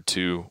forward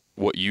to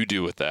what you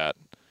do with that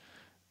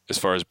as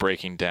far as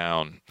breaking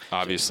down,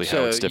 obviously,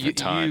 how it's different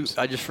times.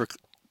 I just, for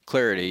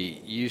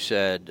clarity, you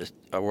said,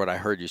 or what I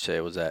heard you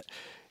say was that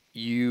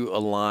you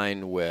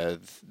align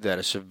with that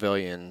a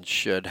civilian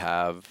should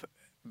have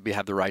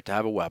the right to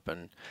have a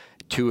weapon,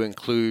 to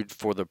include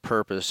for the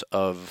purpose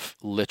of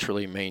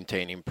literally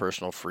maintaining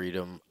personal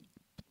freedom,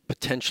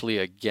 potentially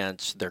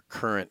against their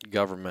current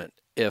government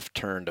if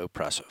turned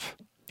oppressive.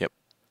 Yep.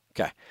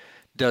 Okay.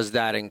 Does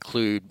that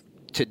include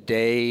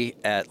today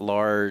at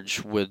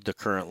large with the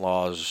current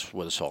laws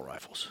with assault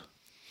rifles?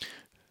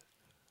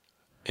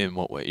 In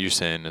what way? You're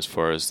saying as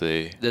far as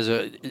the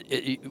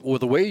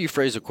way you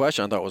phrased the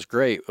question, I thought was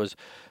great. Was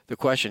the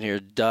question here: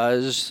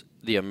 does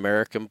the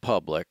American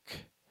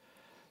public,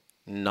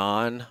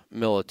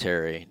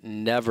 non-military,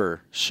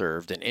 never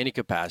served in any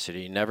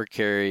capacity, never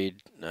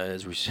carried,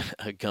 as we said,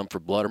 a gun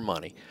for blood or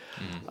money,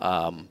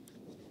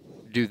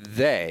 do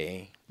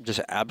they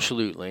just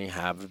absolutely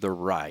have the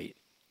right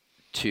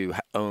to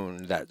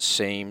own that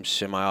same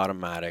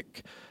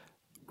semi-automatic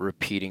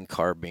repeating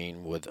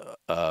carbine with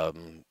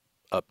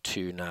up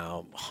to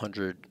now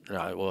 100?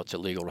 Well, it's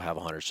illegal to have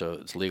 100, so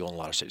it's legal in a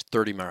lot of states.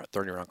 30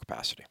 round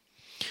capacity.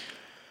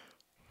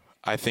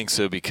 I think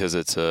so because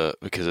it's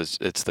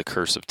the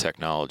curse of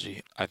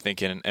technology. I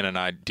think in an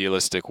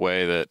idealistic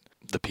way that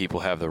the people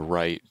have the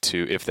right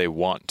to, if they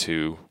want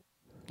to,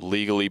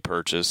 legally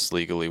purchase,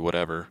 legally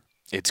whatever.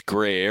 It's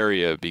gray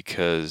area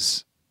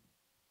because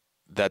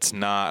that's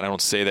not, I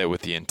don't say that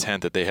with the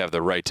intent that they have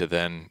the right to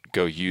then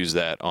go use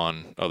that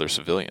on other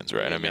civilians,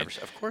 right? I mean,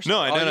 of course.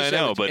 no, Not. I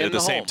know, but at the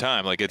same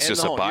time, like it's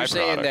just a byproduct. You're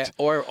saying that,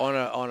 or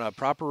on a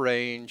proper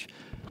range,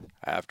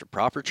 after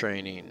proper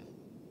training,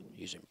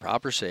 using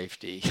proper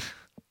safety.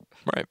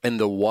 Right. And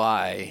the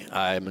why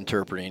I'm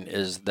interpreting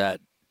is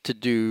that to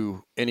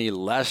do any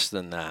less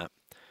than that,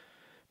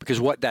 because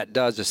what that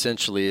does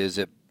essentially is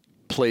it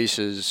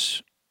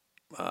places,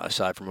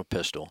 aside from a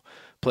pistol,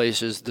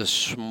 places the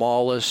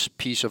smallest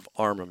piece of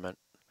armament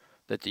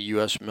that the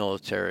U.S.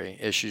 military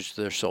issues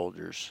to their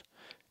soldiers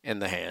in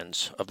the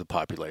hands of the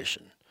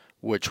population,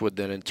 which would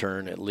then in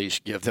turn at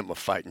least give them a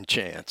fighting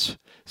chance,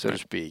 so to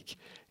speak,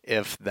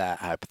 if that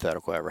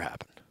hypothetical ever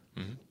happened.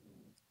 Mm-hmm.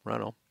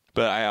 Right on.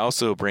 But I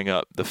also bring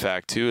up the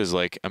fact, too, is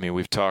like, I mean,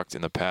 we've talked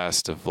in the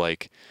past of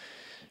like,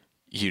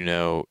 you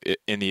know,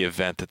 in the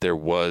event that there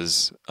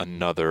was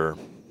another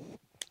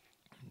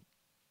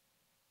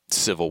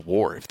civil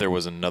war, if there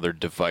was another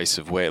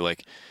divisive way,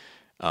 like,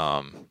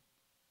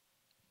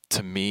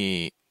 to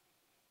me,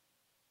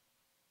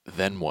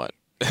 then what?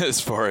 As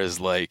far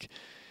as like,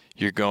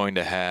 you're going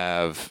to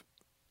have,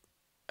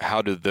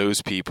 how do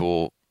those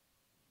people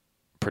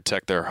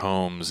protect their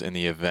homes in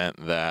the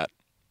event that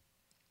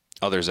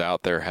others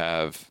out there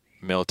have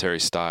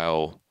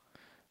military-style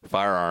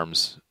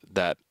firearms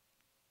that,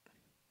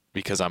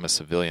 because I'm a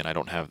civilian, I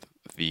don't have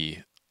the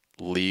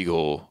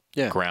legal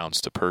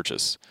grounds to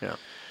purchase. Yeah.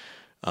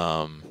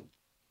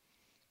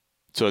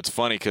 So it's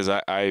funny because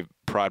I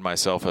pride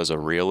myself as a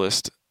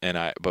realist,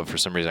 but for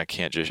some reason I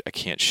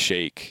can't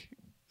shake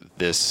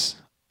this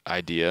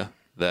idea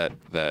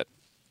that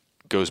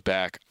goes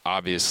back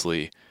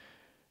obviously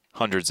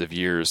hundreds of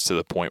years to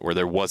the point where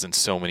there wasn't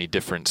so many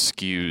different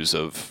SKUs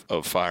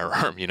of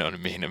firearm, you know what I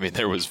mean? I mean,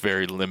 there was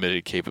very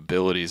limited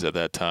capabilities at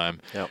that time,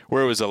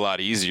 where it was a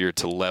lot easier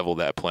to level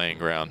that playing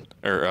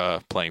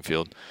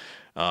field.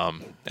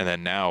 And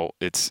then now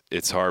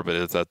it's hard,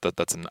 but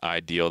that's an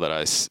ideal that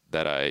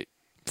I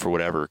for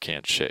whatever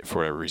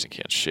reason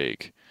can't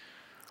shake.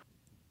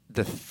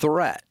 The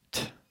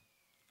threat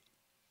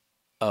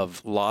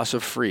of loss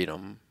of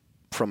freedom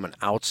from an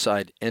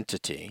outside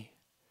entity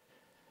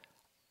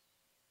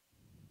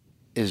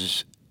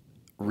is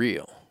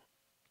real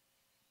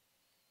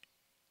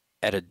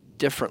at a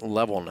different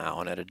level now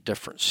and at a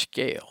different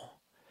scale.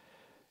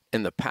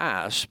 in the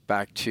past,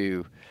 back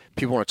to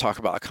people want to talk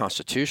about the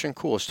Constitution,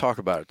 cool, let's talk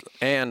about it,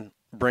 and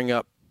bring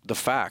up the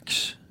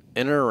facts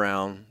in and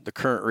around the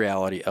current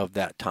reality of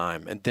that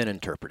time, and then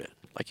interpret it,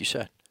 like you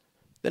said,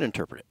 then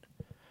interpret it.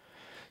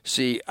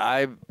 See,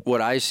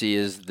 what I see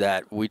is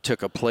that we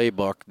took a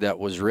playbook that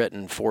was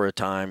written for a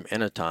time,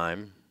 in a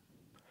time,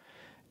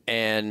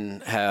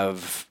 and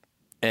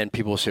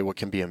people say, what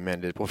can be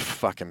amended? Well,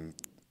 fucking,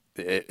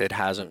 it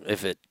hasn't.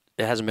 It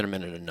hasn't been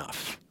amended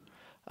enough.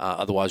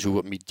 Otherwise, we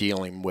wouldn't be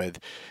dealing with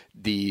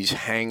these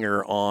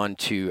hanger-on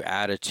to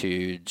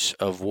attitudes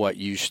of what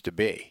used to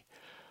be.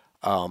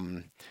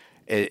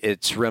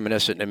 It's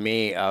reminiscent to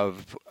me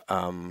of,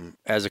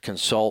 as a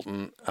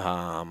consultant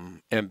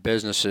in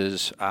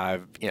businesses,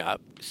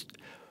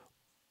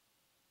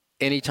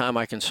 anytime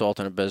I consult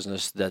in a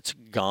business that's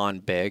gone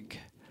big,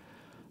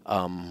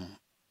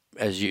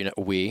 as you know,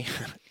 we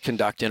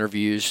conduct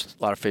interviews,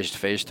 a lot of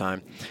face-to-face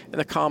time, and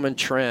the common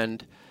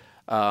trend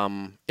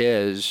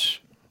is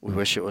we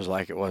wish it was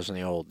like it was in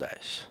the old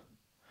days.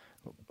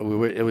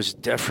 It was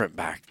different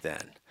back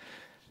then,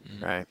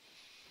 right?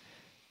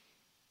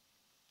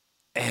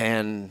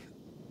 And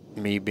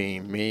me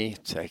being me,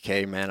 it's like,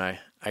 hey, man,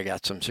 I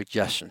got some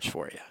suggestions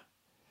for you.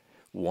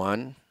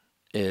 One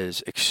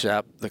is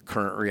accept the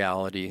current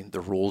reality,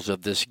 the rules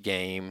of this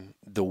game,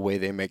 the way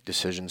they make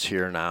decisions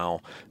here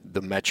now,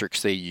 the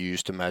metrics they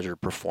use to measure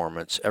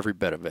performance, every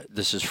bit of it.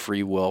 This is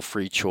free will,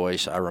 free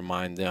choice. I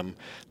remind them,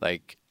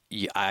 like,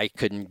 I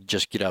couldn't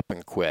just get up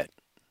and quit.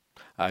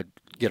 I'd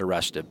get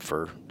arrested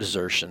for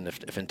desertion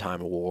if in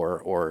time of war,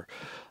 or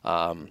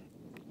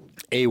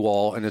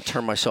AWOL, and then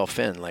turn myself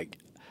in. Like,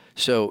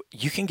 so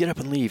you can get up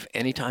and leave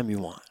anytime you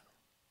want.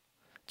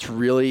 It's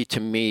really, to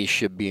me,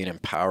 should be an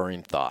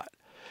empowering thought.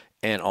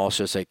 And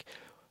also, it's like,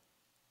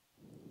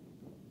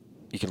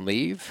 you can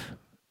leave,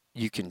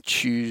 you can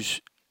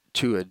choose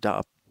to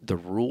adopt the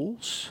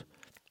rules,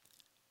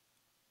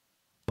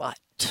 but,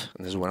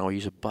 and this is when I'll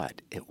use a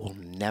but, it will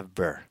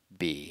never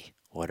be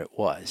what it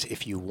was.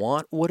 If you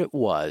want what it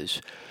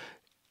was,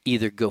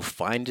 either go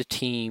find a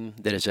team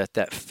that is at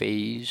that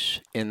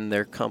phase in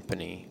their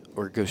company,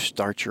 or go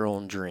start your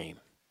own dream.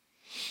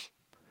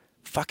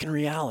 Fucking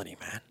reality,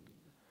 man.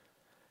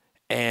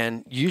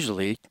 And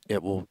usually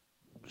it will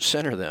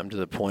center them to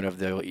the point of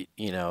they'll,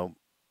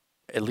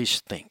 at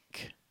least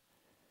think.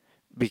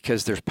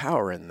 Because there's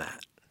power in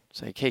that.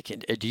 It's like, hey,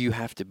 do you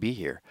have to be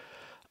here?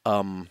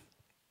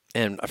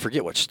 And I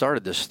forget what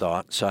started this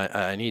thought, so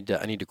I need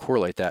to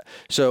correlate that.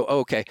 So,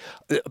 okay,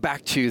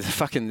 back to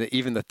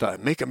the thought,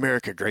 make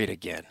America great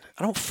again.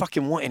 I don't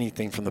fucking want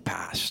anything from the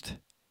past.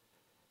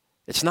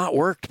 It's not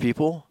worked,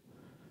 people.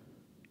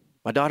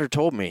 My daughter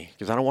told me,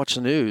 because I don't watch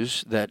the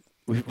news, that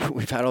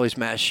we've had all these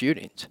mass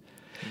shootings.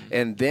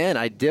 And then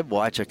I did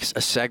watch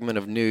a segment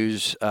of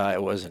news.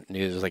 It wasn't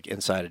news, it was like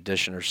Inside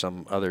Edition or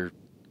some other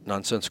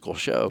nonsensical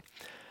show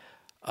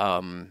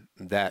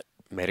that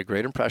made a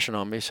great impression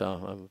on me,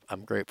 so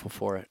I'm grateful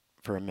for it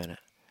for a minute.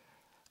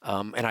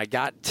 And I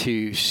got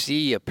to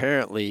see,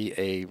 apparently,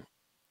 a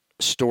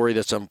story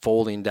that's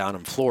unfolding down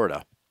in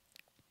Florida,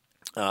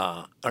 in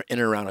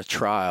and around a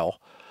trial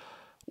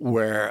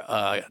where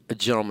a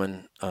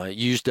gentleman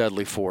used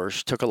deadly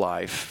force, took a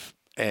life,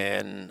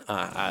 and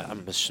I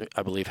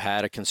believe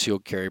had a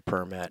concealed carry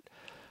permit,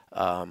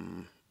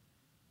 and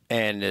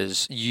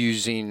is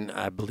using,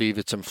 I believe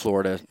it's in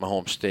Florida, my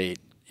home state.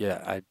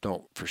 Yeah, I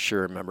don't for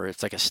sure remember.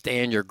 It's like a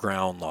stand your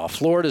ground law.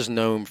 Florida's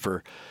known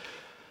for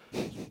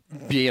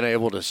being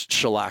able to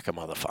shellac a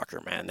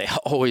motherfucker, man. They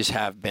always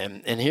have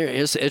been. And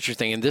here's the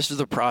interesting, and this is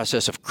the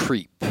process of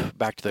creep.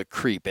 Back to the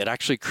creep. It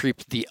actually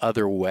creeped the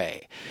other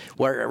way.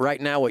 Where right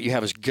now what you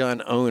have is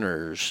gun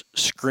owners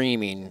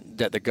screaming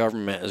that the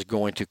government is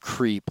going to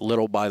creep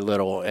little by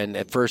little. And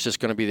at first it's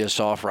going to be the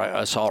assault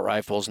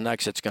rifles.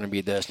 Next it's going to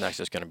be this. Next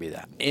it's going to be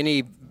that.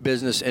 Any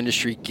business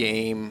industry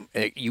game,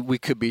 we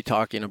could be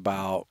talking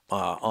about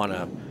on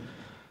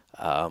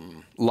a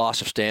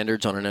loss of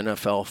standards on an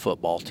NFL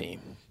football team.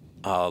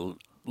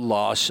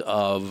 Loss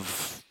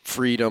of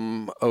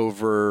freedom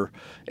over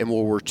in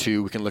World War II.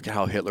 We can look at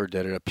how Hitler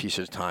did it a piece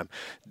at a time.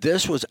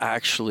 This was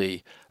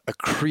actually a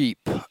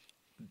creep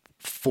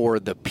for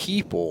the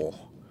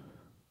people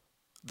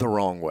the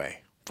wrong way,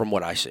 from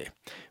what I see.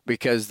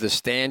 Because the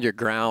stand your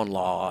ground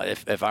law,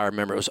 if I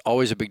remember, it was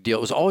always a big deal.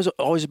 It was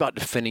always about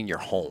defending your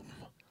home.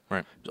 Right.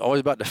 It was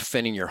always about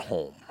defending your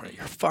home, right?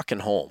 Your fucking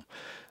home.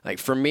 Like,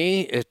 for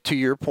me, to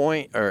your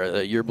point,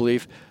 or your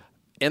belief,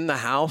 in the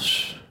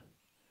house,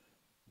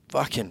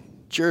 fucking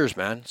yours,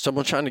 man.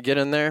 Someone trying to get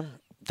in there,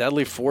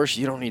 deadly force,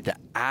 you don't need to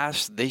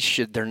ask.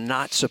 They're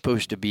not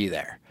supposed to be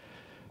there.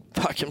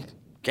 Fucking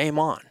game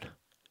on.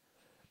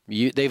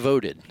 They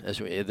voted.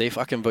 They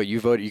fucking vote. You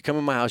voted. You come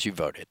in my house, you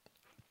voted.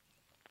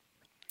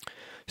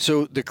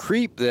 So the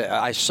creep that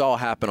I saw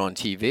happen on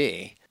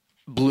TV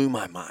blew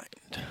my mind.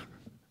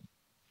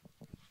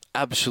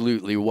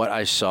 Absolutely what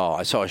I saw.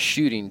 I saw a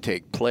shooting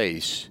take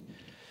place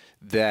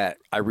that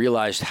I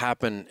realized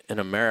happened in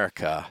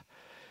America.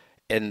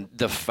 And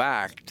the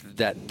fact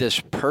that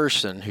this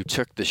person who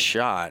took the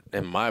shot,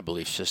 in my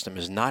belief system,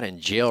 is not in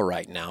jail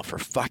right now for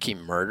fucking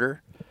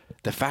murder,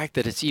 the fact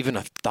that it's even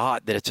a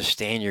thought that it's a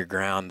stand your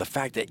ground, the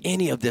fact that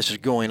any of this is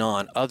going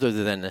on other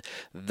than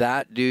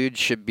that dude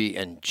should be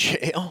in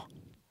jail,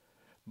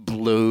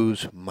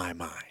 blows my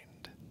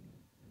mind.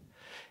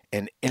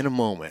 And in a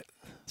moment,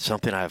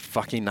 something I've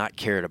fucking not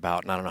cared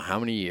about, and I don't know how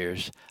many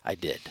years, I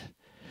did.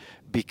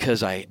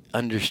 Because I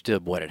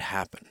understood what had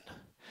happened.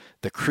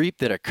 The creep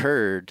that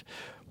occurred,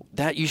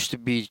 that used to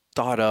be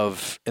thought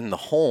of in the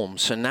home.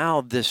 So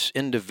now this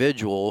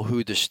individual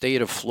who the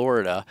state of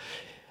Florida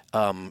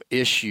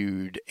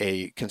issued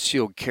a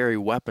concealed carry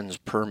weapons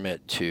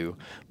permit to,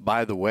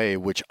 by the way,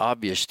 which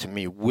obvious to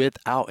me,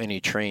 without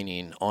any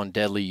training on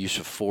deadly use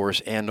of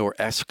force and or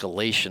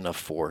escalation of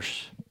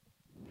force,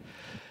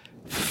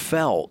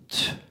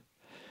 felt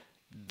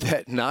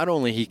that not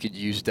only he could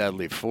use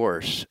deadly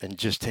force and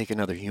just take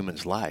another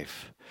human's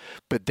life,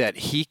 but that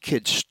he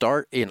could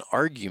start an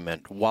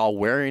argument while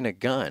wearing a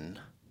gun,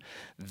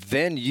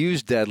 then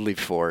use deadly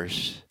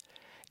force,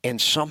 and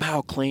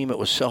somehow claim it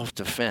was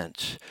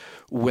self-defense.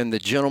 When the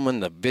gentleman,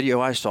 the video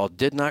I saw,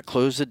 did not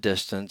close the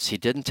distance, he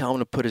didn't tell him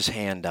to put his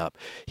hand up.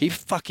 He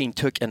fucking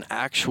took an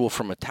actual,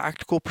 from a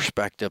tactical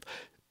perspective,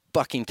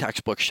 fucking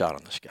textbook shot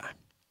on this guy.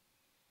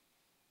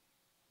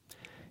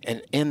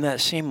 And in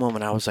that same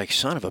moment, I was like,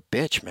 son of a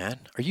bitch, man.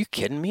 Are you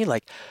kidding me?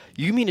 Like,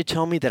 you mean to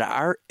tell me that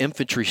our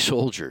infantry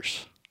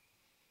soldiers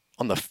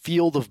on the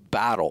field of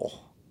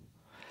battle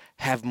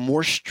have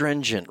more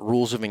stringent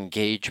rules of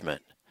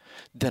engagement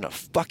than a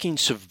fucking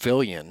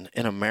civilian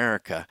in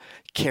America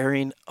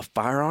carrying a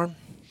firearm?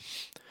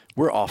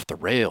 We're off the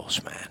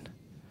rails, man.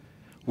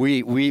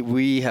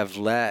 We have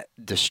let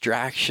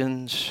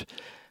distractions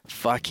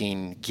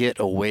fucking get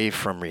away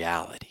from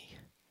reality.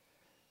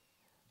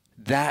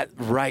 That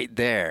right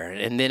there,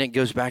 and then it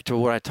goes back to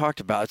what I talked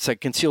about. It's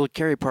like concealed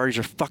carry parties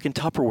are fucking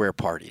Tupperware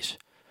parties.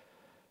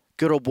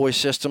 Good old boy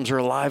systems are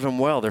alive and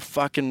well. They're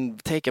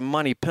fucking taking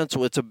money,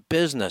 pencil. It's a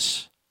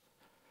business.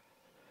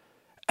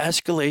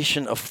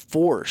 Escalation of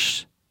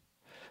force.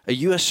 A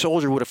U.S.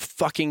 soldier would have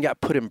fucking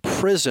got put in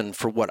prison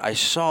for what I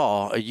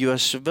saw a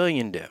U.S.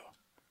 civilian do.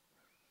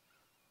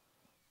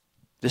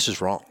 This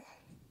is wrong.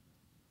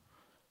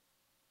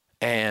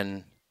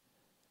 And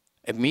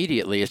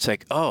immediately it's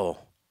like, oh,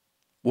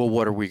 well,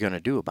 what are we going to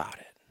do about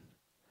it?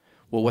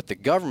 Well, what the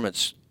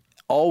government's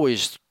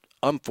always,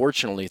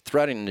 unfortunately,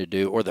 threatening to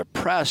do, or the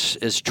press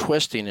is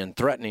twisting and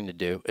threatening to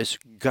do, is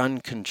gun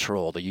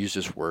control. They use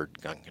this word,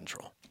 gun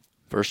control.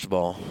 First of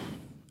all,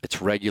 it's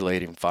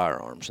regulating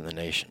firearms in the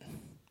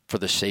nation for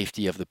the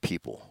safety of the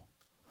people.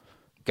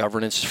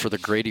 Governance is for the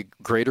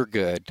greater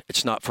good.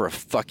 It's not for a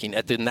fucking,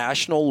 at the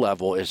national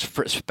level, it's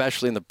for,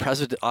 especially in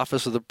the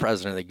office of the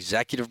president, the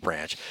executive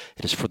branch,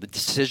 it is for the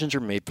decisions are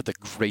made for the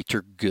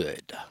greater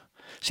good.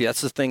 See,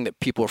 that's the thing that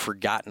people have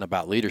forgotten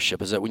about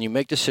leadership, is that when you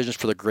make decisions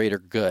for the greater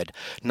good,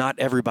 not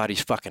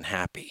everybody's fucking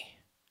happy.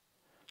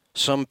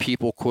 Some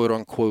people, quote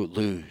unquote,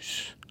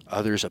 lose.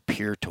 Others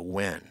appear to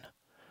win.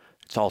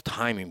 It's all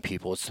timing,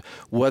 people. It's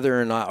whether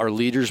or not our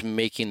leaders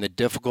making the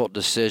difficult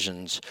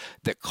decisions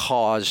that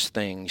cause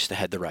things to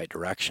head the right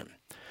direction.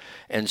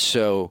 And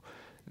so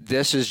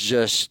this is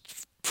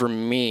just, for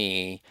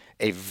me,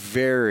 a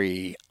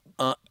very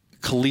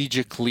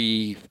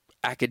collegiately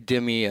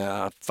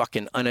academia,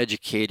 fucking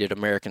uneducated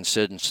American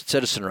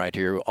citizen right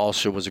here, who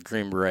also was a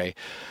Green Beret,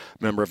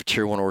 member of a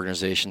Tier 1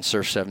 organization,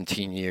 served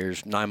 17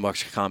 years, 9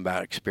 months of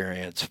combat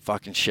experience,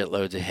 fucking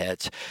shitloads of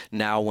hits,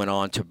 now went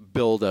on to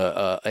build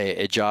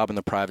a job in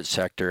the private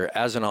sector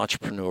as an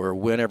entrepreneur,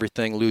 win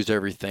everything, lose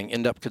everything,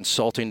 end up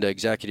consulting to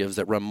executives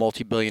that run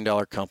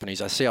multi-billion-dollar companies.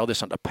 I say all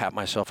this not to pat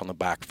myself on the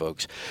back,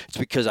 folks. It's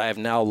because I have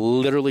now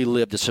literally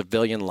lived a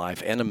civilian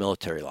life and a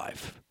military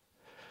life.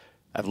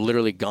 I've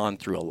literally gone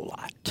through a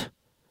lot.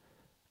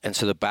 And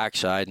so the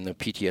backside and the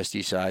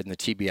PTSD side and the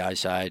TBI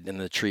side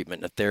and the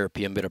treatment and the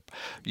therapy, and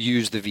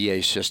used the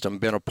VA system,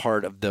 been a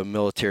part of the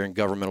military and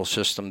governmental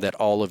system that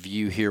all of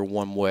you hear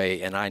one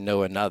way and I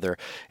know another.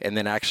 And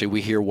then actually we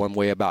hear one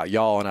way about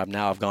y'all, and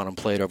I've gone and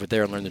played over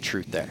there and learned the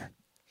truth there.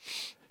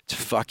 It's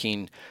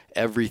fucking,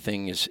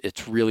 everything is,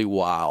 it's really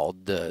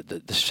wild,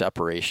 the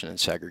separation and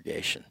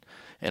segregation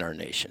in our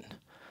nation.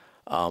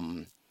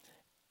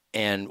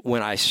 And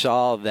when I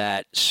saw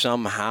that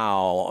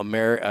somehow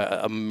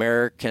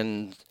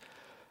American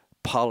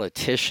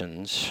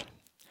politicians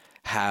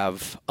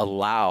have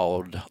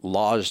allowed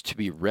laws to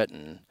be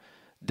written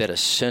that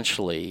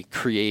essentially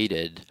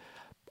created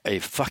a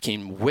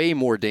fucking way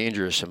more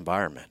dangerous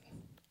environment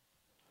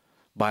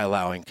by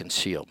allowing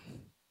concealed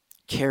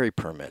carry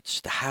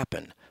permits to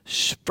happen.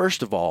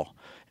 First of all,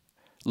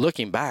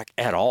 looking back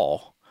at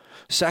all.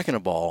 Second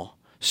of all,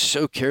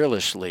 so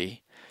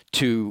carelessly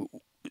to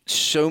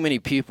so many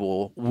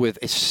people with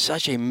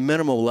such a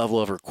minimal level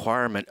of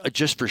requirement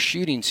just for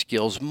shooting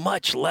skills,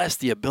 much less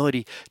the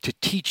ability to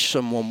teach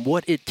someone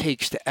what it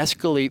takes to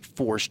escalate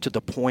force to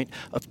the point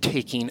of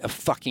taking a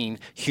fucking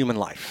human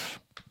life.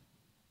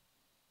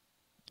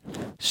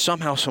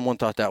 Somehow someone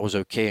thought that was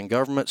okay in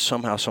government.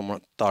 Somehow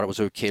someone thought it was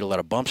okay to let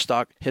a bump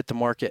stock hit the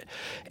market.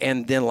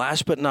 And then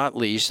last but not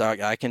least,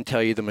 I can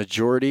tell you the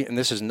majority, and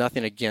this is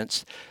nothing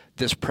against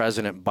this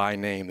president by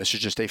name. This is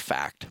just a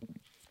fact.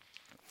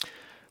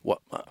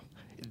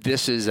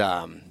 This is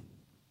a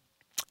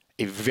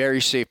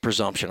very safe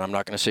presumption. I'm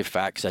not going to say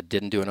fact because I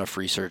didn't do enough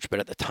research, but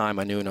at the time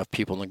I knew enough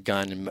people in the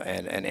gun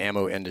and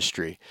ammo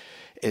industry,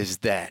 is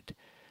that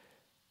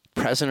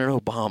President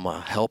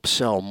Obama helped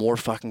sell more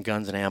fucking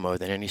guns and ammo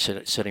than any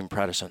sitting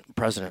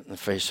president in the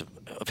face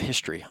of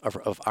history,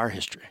 of our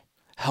history.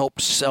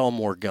 Helped sell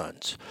more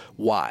guns.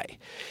 Why?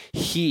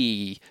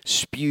 He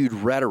spewed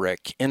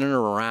rhetoric in and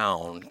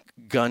around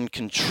gun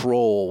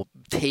control,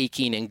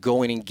 taking and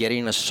going and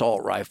getting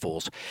assault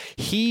rifles.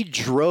 He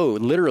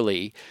drove,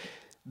 literally,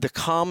 the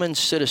common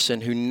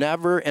citizen who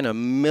never in a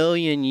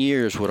million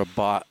years would have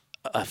bought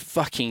a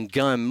fucking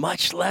gun,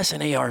 much less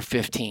an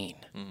AR-15.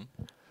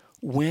 Mm-hmm.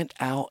 Went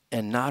out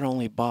and not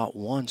only bought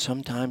one,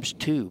 sometimes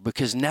two,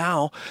 because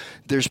now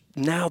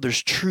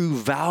there's true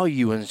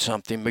value in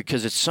something,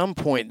 because at some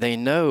point they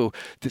know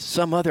that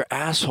some other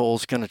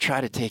asshole's going to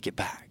try to take it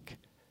back,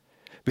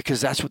 because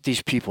that's what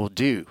these people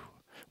do.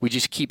 We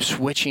just keep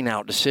switching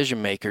out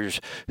decision makers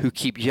who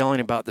keep yelling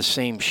about the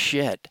same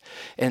shit.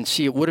 And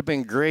see, it would have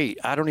been great.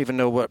 I don't even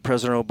know what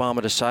President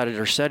Obama decided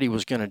or said he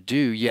was going to do,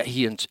 yet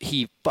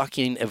he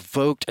fucking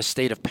evoked a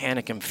state of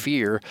panic and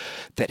fear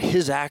that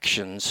his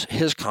actions,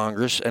 his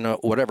Congress, and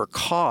whatever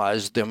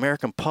caused the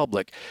American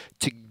public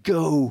to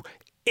go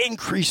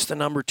increase the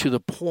number to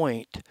the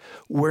point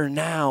where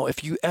now,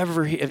 if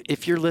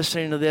you're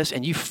listening to this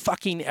and you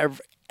fucking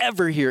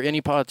ever hear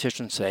any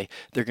politician say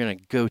they're going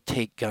to go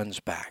take guns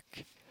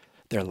back,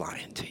 they're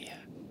lying to you.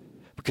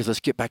 Because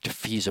let's get back to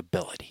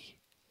feasibility.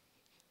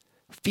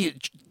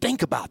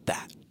 Think about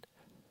that.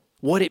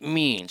 What it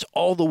means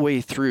all the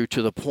way through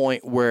to the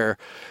point where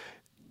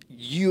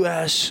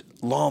U.S.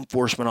 law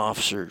enforcement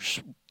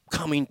officers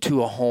coming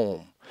to a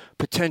home,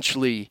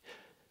 potentially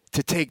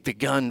to take the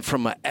gun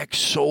from an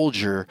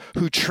ex-soldier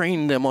who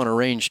trained them on a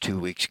range 2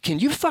 weeks. Can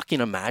you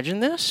fucking imagine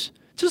this?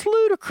 It's just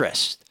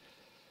ludicrous.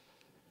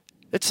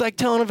 It's like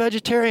telling a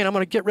vegetarian, I'm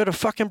going to get rid of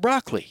fucking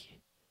broccoli.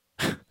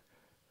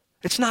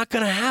 It's not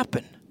going to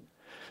happen.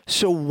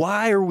 So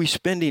why are we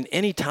spending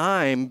any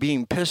time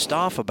being pissed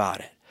off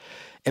about it?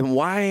 And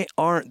why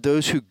aren't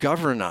those who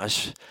govern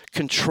us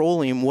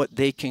controlling what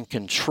they can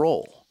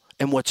control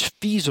and what's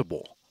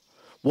feasible?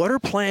 What are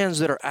plans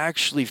that are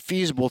actually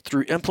feasible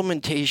through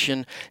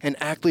implementation and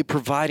actually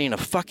providing a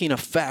fucking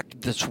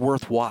effect that's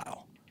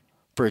worthwhile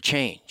for a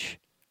change?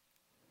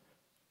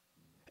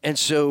 And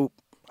so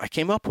I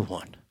came up with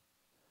one.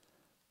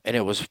 And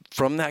it was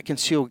from that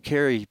concealed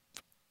carry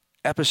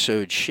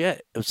episode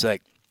shit. It was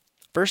like,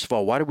 first of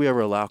all, why do we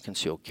ever allow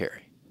concealed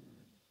carry?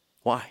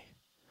 Why?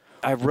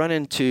 I've run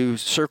into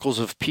circles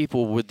of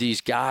people with these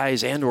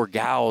guys and or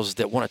gals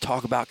that want to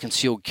talk about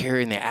concealed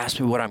carry, and they ask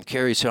me what I'm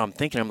carrying. So I'm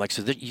thinking, I'm like,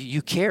 so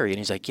you carry? And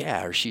he's like,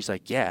 yeah. Or she's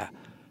like, yeah.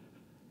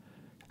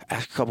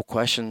 Ask a couple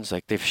questions,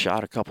 like they've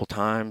shot a couple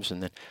times,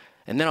 and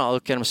then I'll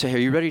look at them and say, hey, are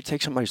you ready to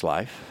take somebody's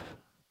life?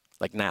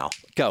 Like, now,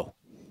 go.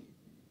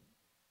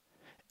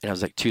 And I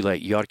was like, too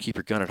late. You ought to keep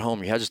your gun at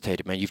home. You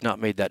hesitated, man. You've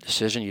not made that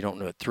decision. You don't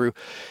know it through.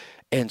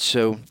 And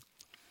so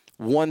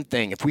one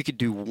thing, if we could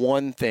do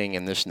one thing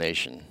in this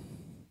nation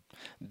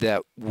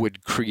that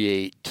would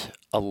create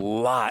a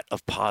lot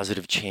of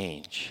positive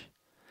change,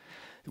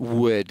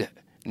 would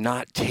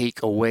not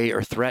take away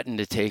or threaten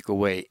to take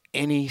away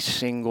any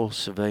single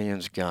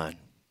civilian's gun.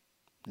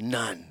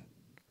 None.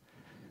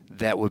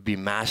 That would be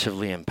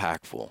massively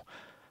impactful.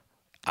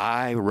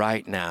 I,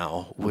 right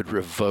now, would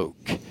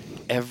revoke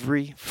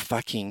every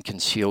fucking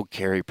concealed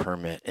carry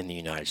permit in the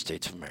United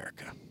States of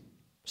America.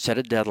 Set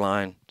a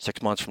deadline,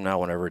 6 months from now,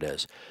 whenever it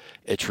is.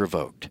 It's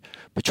revoked.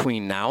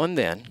 Between now and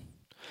then,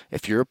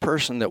 if you're a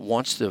person that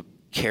wants to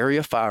carry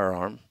a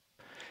firearm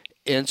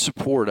in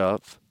support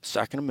of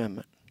Second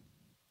Amendment,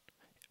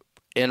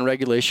 in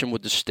regulation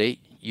with the state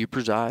you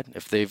preside,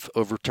 if they've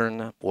overturned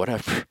that,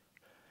 whatever.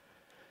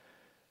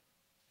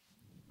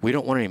 We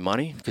don't want any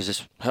money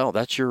because, hell,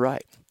 that's your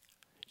right.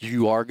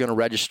 You are going to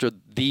register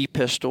the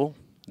pistol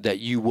that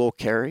you will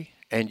carry,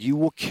 and you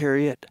will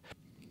carry it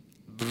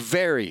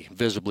very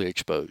visibly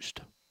exposed.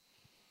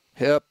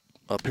 Hip,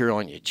 up here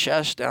on your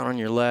chest, down on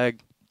your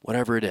leg,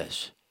 whatever it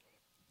is.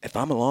 If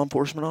I'm a law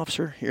enforcement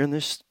officer here in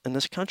this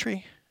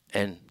country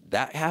and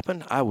that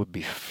happened, I would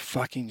be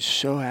fucking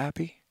so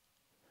happy,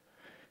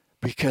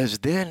 because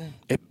then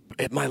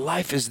my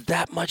life is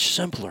that much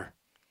simpler.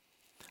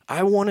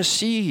 I want to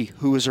see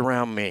who is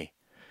around me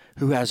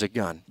who has a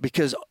gun,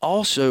 because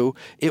also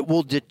it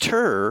will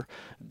deter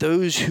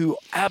those who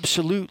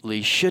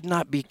absolutely should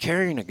not be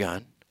carrying a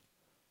gun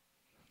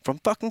from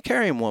fucking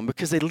carrying one,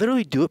 because they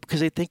literally do it because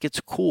they think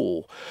it's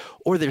cool,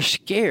 or they're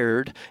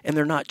scared and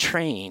they're not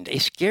trained. A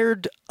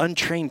scared,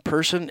 untrained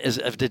person is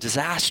a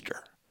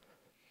disaster.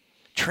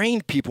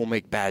 Trained people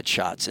make bad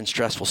shots in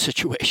stressful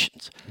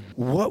situations.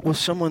 What was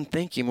someone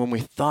thinking when we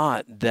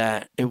thought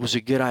that it was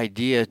a good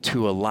idea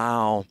to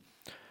allow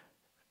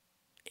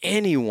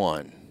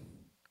anyone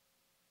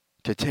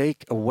to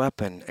take a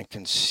weapon and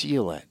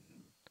conceal it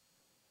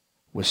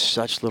with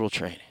such little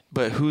training.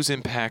 But who's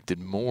impacted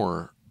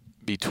more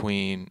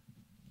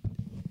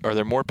are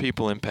there more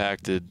people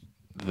impacted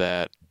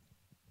that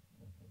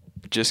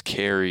just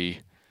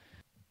carry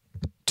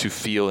to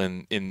feel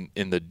in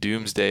the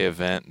doomsday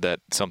event that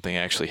something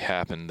actually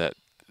happened, that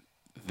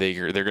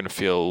they're going to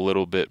feel a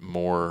little bit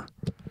more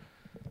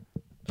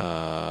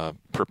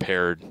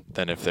prepared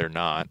than if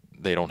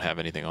they don't have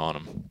anything on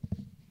them?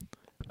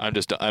 I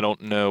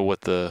don't know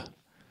what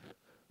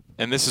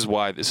and this is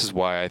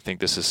why I think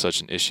this is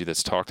such an issue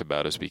that's talked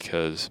about, is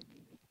because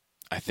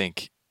I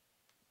think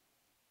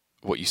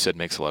what you said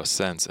makes a lot of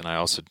sense, and I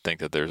also think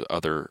that there's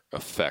other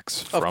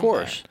effects from that. Of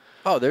course.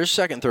 Oh, there's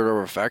second, third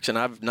order effects, and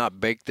I've not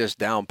baked this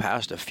down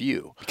past a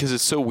few. Because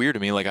it's so weird to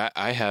me. Like,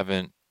 I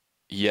haven't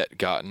yet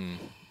gotten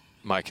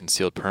my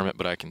concealed permit,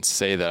 but I can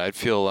say that I'd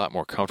feel a lot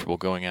more comfortable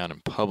going out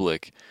in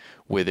public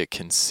with it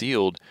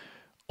concealed,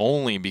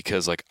 only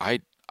because, like, I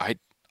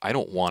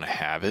don't want to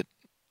have it,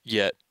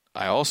 yet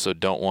I also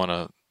don't want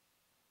to,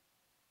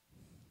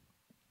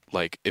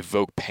 like,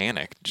 evoke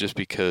panic just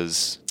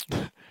because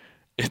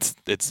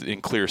it's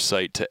in clear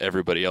sight to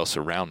everybody else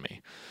around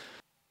me.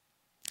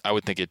 I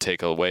would think it'd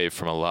take away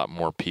from a lot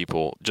more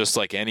people, just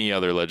like any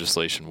other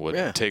legislation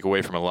would, take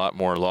away from a lot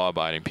more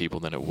law-abiding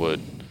people than it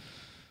would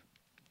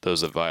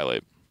those that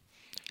violate.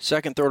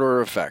 Second, third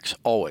order effects,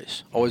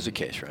 always the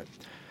case, right?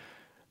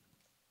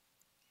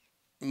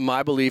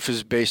 My belief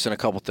is based on a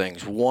couple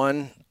things.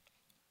 One,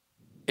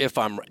 if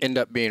I end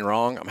up being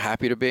wrong, I'm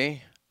happy to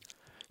be.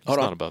 It's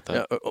not about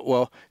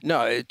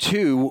that.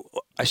 Two,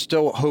 I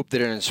still hope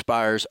that it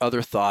inspires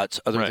other thoughts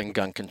other than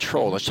gun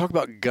control. Let's talk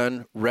about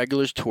gun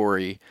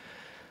regulatory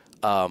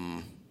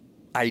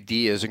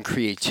ideas and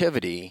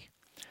creativity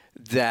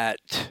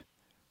that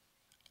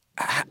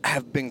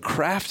have been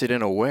crafted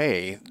in a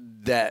way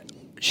that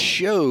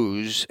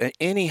shows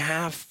any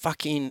half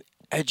fucking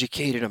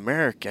educated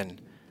American,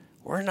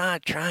 we're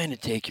not trying to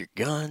take your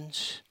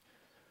guns.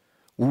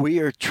 We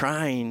are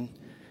trying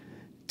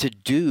to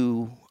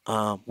do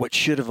what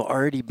should have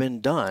already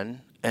been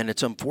done, and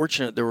it's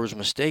unfortunate there was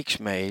mistakes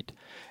made.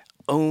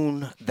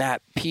 Own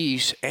that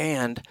piece,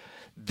 and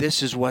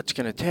this is what's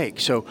going to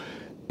take. So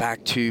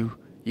back to,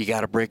 you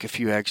got to break a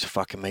few eggs to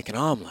fucking make an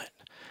omelet.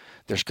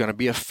 There's going to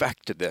be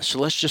effect to this. So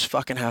let's just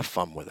fucking have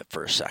fun with it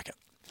for a second.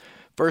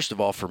 First of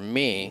all, for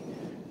me,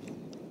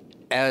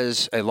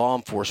 as a law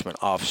enforcement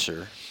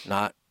officer,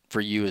 not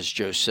for you as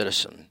Joe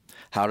Citizen,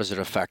 how does it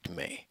affect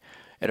me?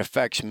 It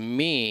affects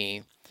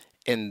me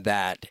in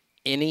that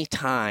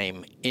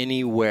anytime,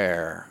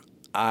 anywhere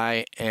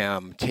I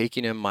am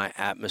taking in my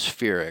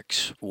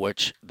atmospherics,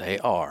 which they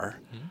are,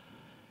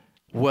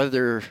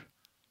 whether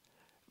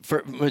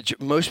for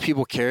most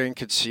people carrying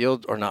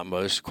concealed, or not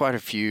most, quite a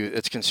few,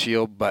 it's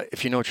concealed, but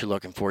if you know what you're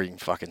looking for, you can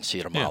fucking see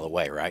it a mile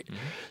away, right?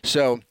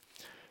 So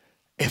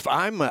if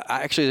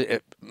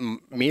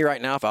me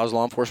right now, if I was a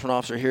law enforcement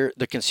officer here,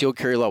 the concealed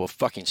carry law will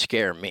fucking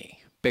scare me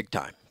big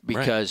time.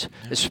 Because,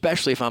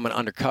 especially if I'm an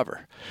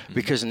undercover,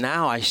 because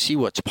now I see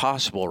what's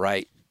possible,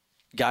 right?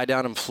 Guy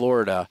down in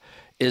Florida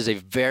is a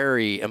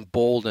very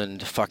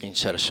emboldened fucking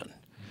citizen.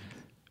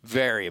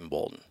 Very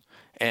emboldened.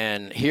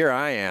 And here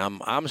I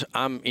am. I'm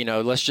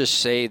let's just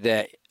say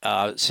that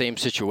same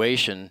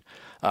situation.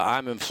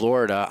 I'm in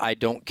Florida. I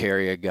don't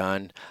carry a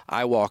gun.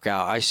 I walk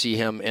out. I see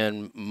him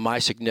in my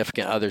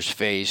significant other's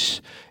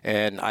face,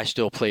 and I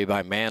still play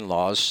by man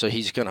laws, so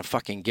he's going to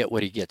fucking get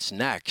what he gets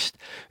next.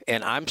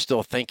 And I'm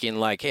still thinking,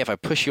 like, hey, if I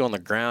push you on the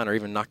ground or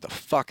even knock the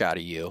fuck out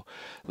of you,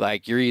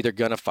 like, you're either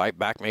going to fight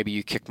back, maybe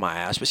you kick my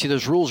ass. But see,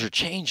 those rules are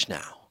changed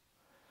now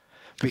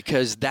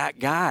because that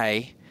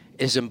guy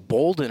is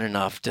emboldened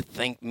enough to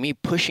think me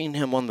pushing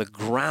him on the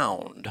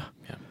ground,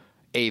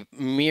 a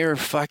mere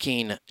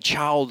fucking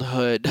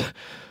childhood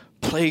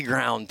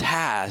playground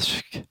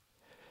task,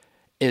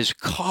 is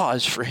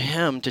cause for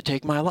him to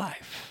take my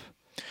life.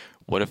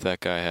 What if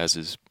that guy has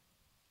his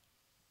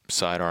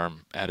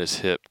sidearm at his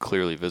hip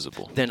clearly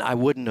visible? Then I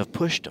wouldn't have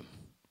pushed him.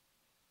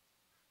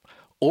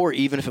 Or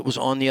even if it was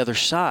on the other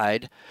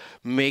side,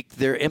 make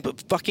their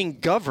input, fucking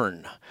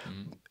govern.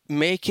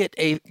 Make it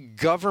a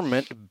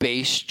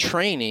government-based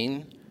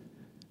training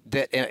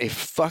that a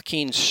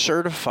fucking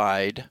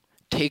certified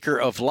taker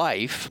of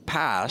life,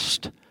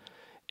 past,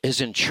 is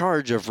in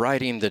charge of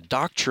writing the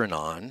doctrine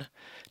on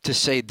to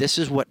say this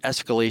is what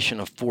escalation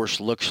of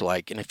force looks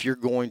like. And if you're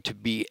going to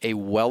be a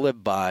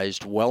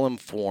well-advised,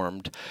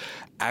 well-informed,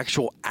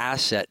 actual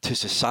asset to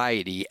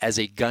society as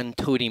a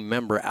gun-toting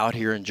member out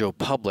here in Joe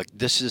Public,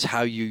 this is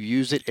how you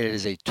use it. It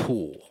is a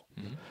tool.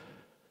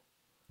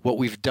 What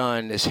we've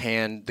done is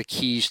hand the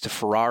keys to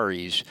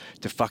Ferraris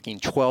to fucking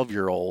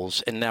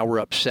 12-year-olds, and now we're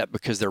upset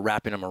because they're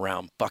wrapping them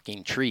around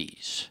fucking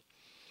trees.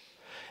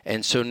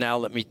 And so now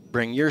let me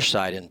bring your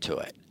side into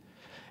it.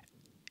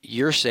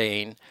 You're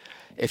saying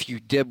if you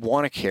did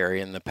want to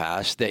carry in the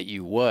past that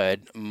you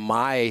would.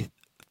 My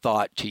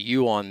thought to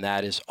you on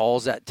that is all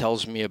that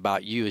tells me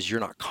about you is you're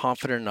not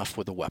confident enough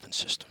with the weapon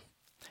system,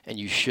 and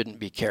you shouldn't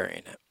be carrying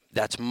it.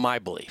 That's my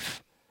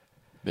belief.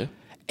 Yeah.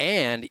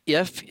 And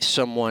if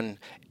someone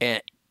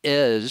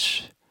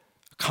is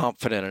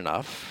confident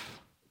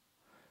enough,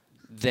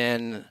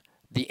 then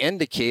the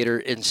indicator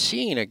in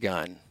seeing a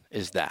gun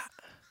is that.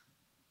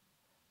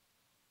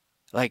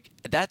 Like,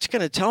 that's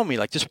going to tell me,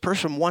 like, this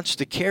person wants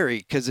to carry,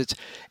 because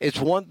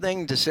it's one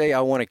thing to say I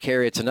want to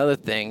carry. It's another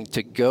thing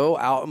to go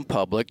out in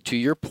public, to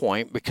your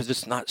point, because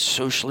it's not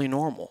socially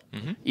normal.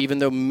 Mm-hmm. Even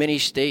though many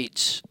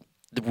states,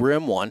 we're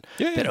in one,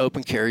 that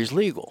open carry is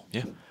legal.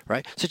 Yeah.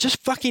 Right? So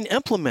just fucking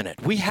implement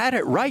it. We had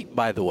it right,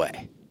 by the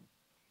way.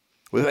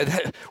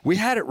 We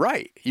had it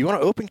right. You want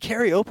to open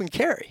carry, open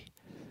carry.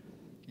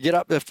 Get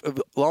up, if a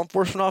law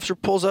enforcement officer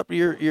pulls up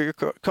your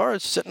car,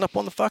 it's sitting up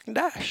on the fucking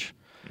dash.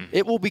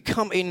 It will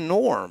become a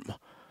norm.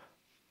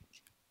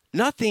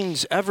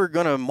 Nothing's ever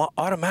going to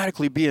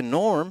automatically be a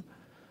norm.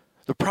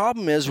 The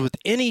problem is with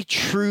any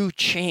true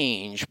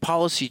change,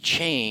 policy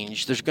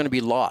change, there's going to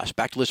be loss.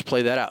 Back to let's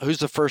play that out. Who's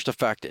the first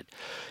affected?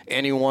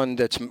 Anyone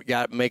that's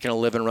got making a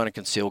living running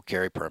concealed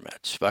carry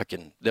permits.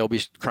 Fucking, they'll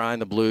be crying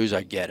the blues.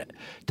 I get it.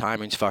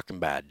 Timing's fucking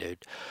bad,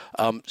 dude.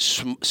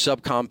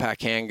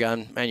 Subcompact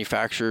handgun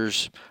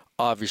manufacturers,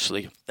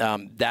 obviously,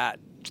 that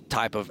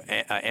type of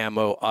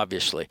ammo,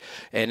 obviously.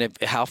 And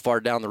how far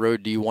down the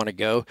road do you want to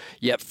go?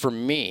 Yet for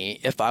me,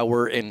 if I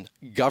were in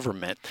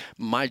government,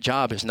 my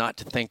job is not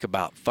to think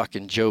about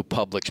fucking Joe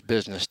Public's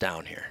business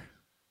down here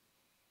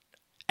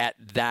at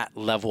that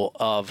level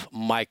of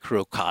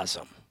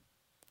microcosm.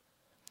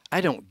 I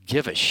don't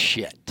give a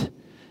shit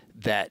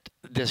that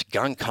this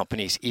gun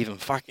company's even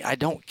fucking, I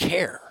don't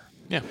care.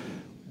 Yeah.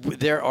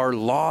 There are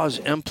laws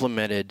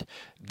implemented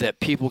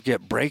that people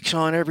get breaks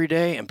on every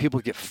day and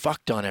people get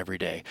fucked on every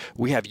day.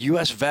 We have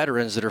U.S.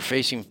 veterans that are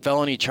facing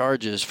felony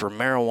charges for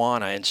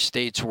marijuana in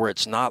states where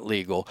it's not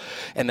legal,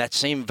 and that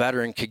same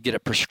veteran could get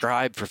it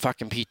prescribed for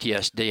fucking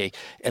PTSD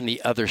in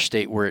the other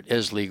state where it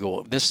is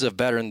legal. This is a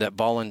veteran that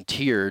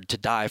volunteered to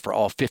die for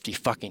all 50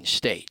 fucking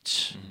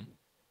states. Mm-hmm.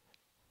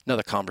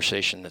 Another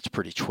conversation that's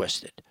pretty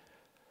twisted.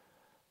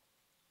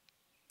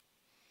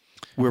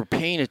 We're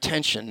paying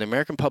attention, the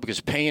American public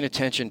is paying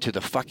attention to the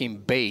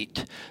fucking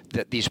bait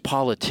that these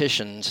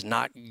politicians,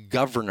 not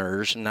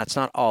governors, and that's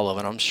not all of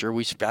it, I'm sure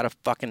we've got a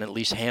fucking at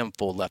least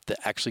handful left that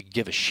actually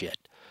give a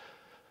shit.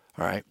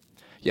 All right?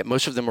 Yet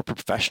most of them are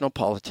professional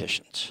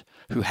politicians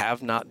who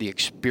have not the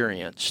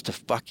experience to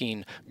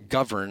fucking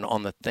govern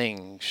on the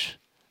things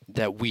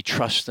that we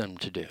trust them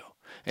to do.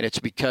 And it's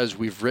because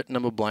we've written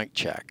them a blank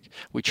check.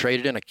 We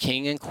traded in a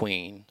king and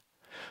queen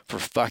for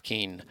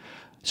fucking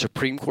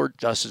Supreme Court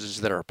justices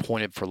that are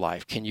appointed for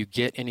life. Can you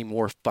get any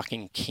more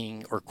fucking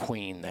king or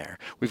queen there?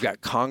 We've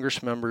got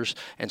Congress members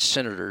and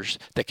senators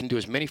that can do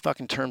as many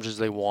fucking terms as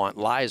they want,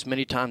 lie as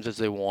many times as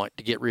they want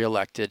to get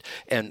reelected.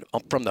 And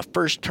from the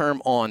first term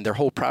on, their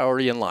whole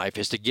priority in life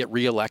is to get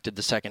reelected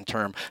the second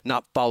term,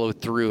 not follow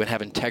through and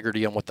have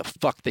integrity on what the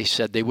fuck they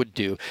said they would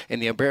do.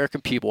 And the American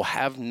people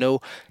have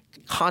no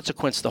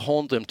consequence to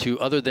hold them to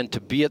other than to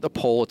be at the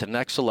poll at the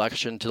next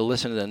election, to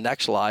listen to the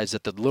next lies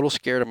that the little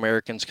scared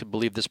Americans could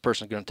believe this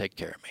person's going to take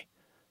care of me.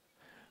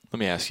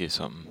 Let me ask you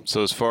something.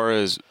 So as far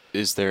as,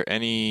 is there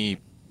any,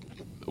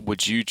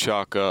 would you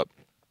chalk up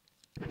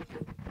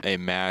a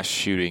mass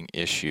shooting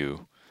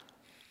issue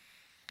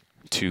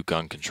to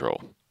gun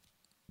control,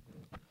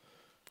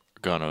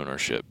 gun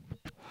ownership,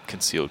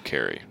 concealed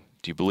carry?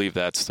 Do you believe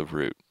that's the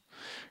root?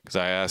 Because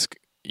I ask,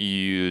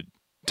 you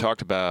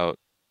talked about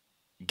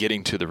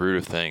getting to the root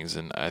of things,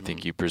 and I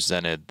think you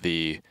presented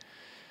the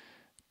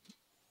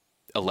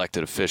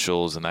elected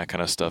officials and that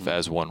kind of stuff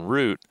as one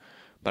route.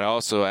 But I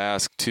also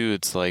ask, too,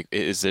 it's like,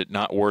 is it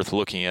not worth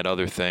looking at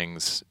other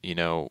things, you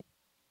know,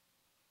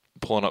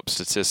 pulling up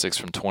statistics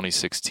from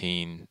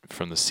 2016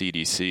 from the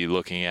CDC,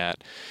 looking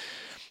at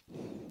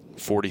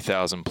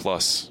 40,000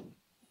 plus,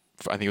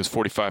 I think it was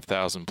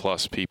 45,000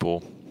 plus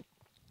people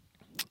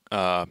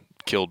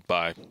killed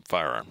by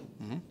firearm.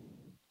 Mm-hmm.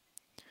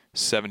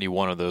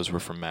 71 of those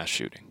were from mass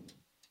shooting.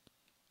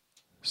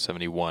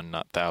 71,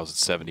 not thousands,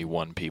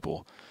 71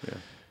 people. Yeah.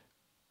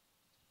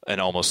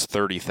 And almost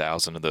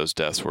 30,000 of those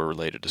deaths were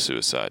related to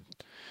suicide.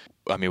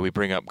 I mean, we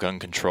bring up gun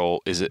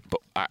control. Is it?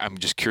 I'm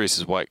just curious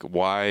as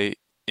why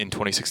in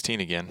 2016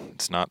 again?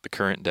 It's not the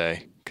current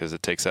day because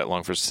it takes that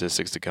long for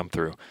statistics to come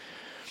through.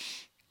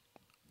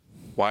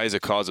 Why is a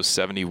cause of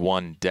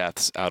 71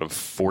 deaths out of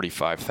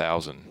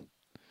 45,000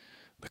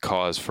 the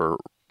cause for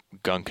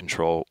gun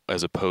control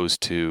as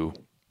opposed to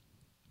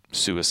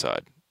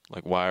suicide?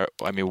 Like, why?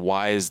 I mean,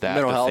 why is that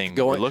mental the thing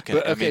we're looking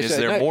at? I mean, is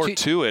there more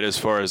to it as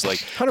far as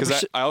like?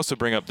 Because I also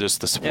bring up just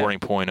the supporting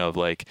point of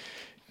like,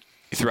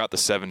 throughout the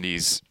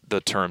 70s,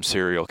 the term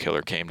serial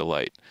killer came to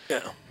light. Yeah.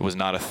 It was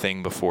not a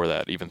thing before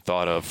that, even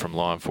thought of from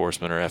law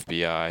enforcement or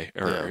FBI,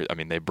 or I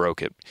mean, they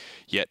broke it.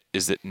 Yet,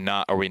 is it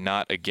not? Are we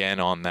not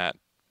again on that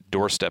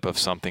doorstep of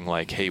something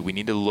like, hey, we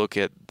need to look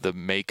at the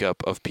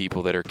makeup of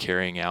people that are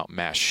carrying out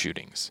mass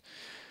shootings?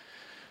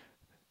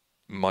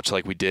 Much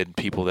like we did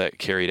people that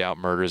carried out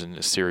murders in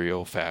a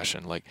serial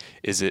fashion. Like,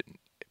 is it,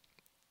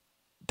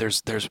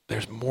 there's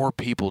more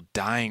people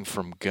dying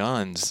from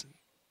guns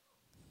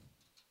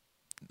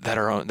that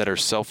are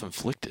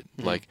self-inflicted.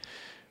 Mm-hmm. Like,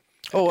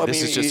 Oh, I This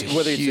mean, is just a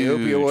whether it's huge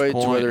opioids,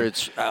 point. whether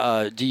it's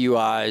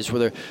DUIs,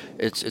 whether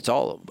it's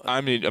all of them.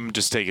 I mean, I'm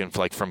just taking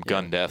like from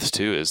gun deaths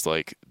too. Is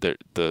like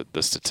the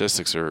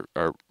statistics are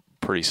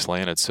pretty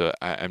slanted. So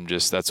I'm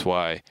just, that's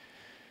why,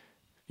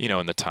 you know,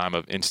 in the time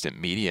of instant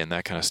media and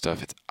that kind of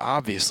stuff, it's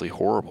obviously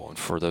horrible. And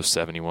for those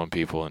 71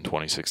 people in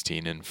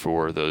 2016, and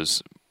for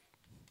those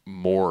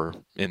more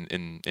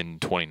in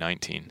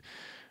 2019,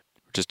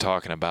 we're just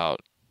talking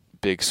about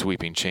big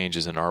sweeping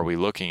changes. And are we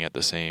looking at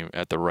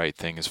the right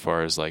thing as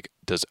far as like,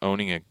 does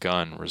owning a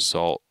gun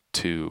result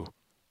to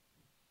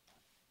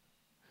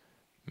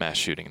mass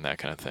shooting and that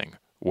kind of thing?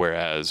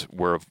 Whereas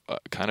we're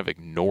kind of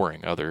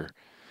ignoring other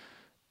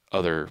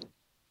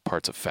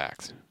parts of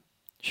fact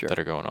that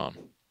are going on.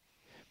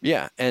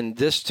 Yeah, and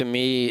this to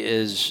me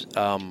is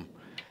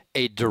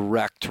a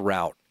direct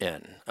route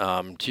in.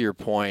 To your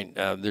point,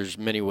 there's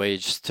many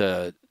ways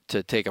to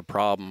take a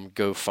problem,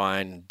 go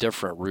find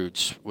different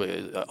routes.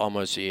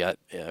 Almost,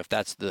 if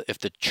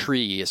the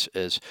tree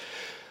is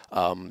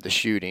the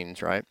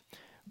shootings, right?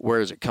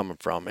 Where is it coming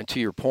from? And to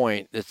your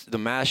point, the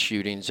mass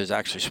shootings is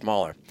actually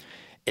smaller.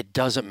 It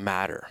doesn't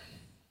matter.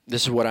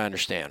 This is what I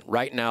understand.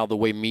 Right now, the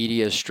way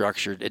media is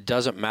structured, it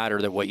doesn't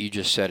matter that what you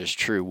just said is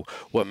true.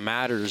 What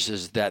matters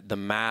is that the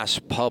mass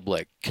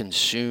public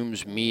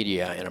consumes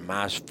media in a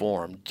mass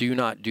form, do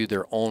not do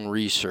their own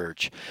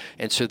research.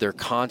 And so they're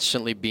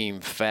constantly being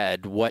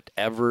fed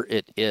whatever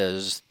it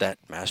is that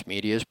mass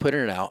media is putting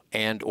it out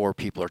and or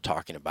people are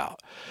talking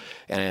about.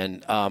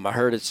 And I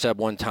heard it said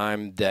one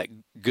time that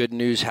good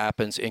news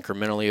happens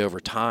incrementally over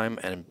time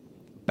and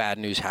bad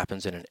news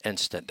happens in an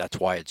instant. That's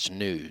why it's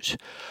news.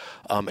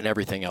 And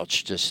everything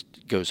else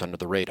just goes under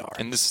the radar.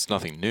 And this is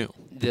nothing new.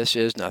 This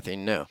is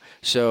nothing new.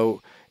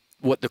 So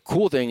what the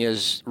cool thing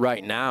is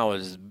right now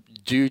is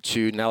due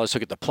to, now let's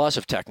look at the plus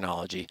of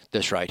technology,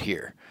 this right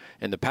here.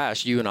 In the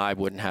past, you and I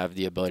wouldn't have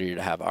the ability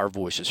to have our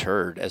voices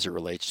heard as it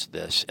relates to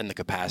this in the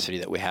capacity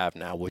that we have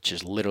now, which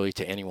is literally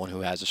to anyone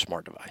who has a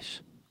smart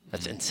device.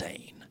 That's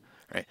insane,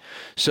 right?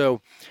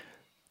 So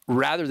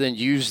rather than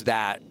use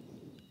that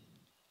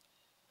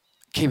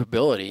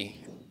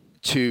capability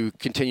to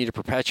continue to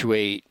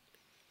perpetuate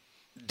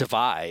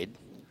divide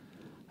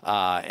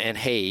and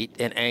hate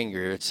and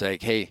anger, it's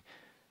like, hey,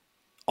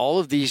 all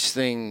of these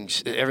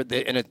things,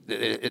 and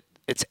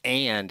it's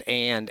and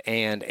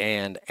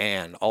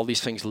all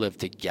these things live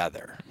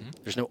together.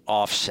 There's no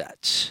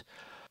offsets.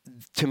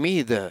 To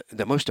me,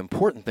 the most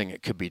important thing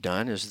that could be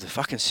done is the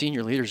fucking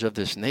senior leaders of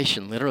this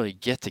nation literally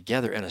get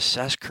together and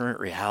assess current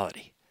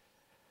reality.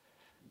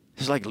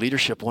 This is like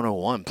leadership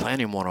 101,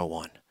 planning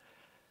 101.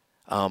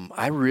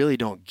 I really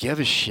don't give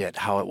a shit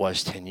how it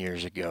was 10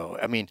 years ago.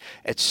 I mean,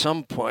 at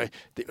some point,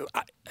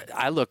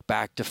 I look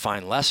back to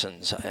find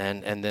lessons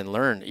and then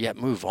learn, yet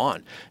move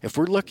on. If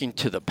we're looking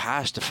to the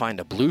past to find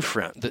a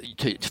blueprint,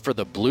 for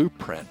the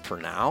blueprint for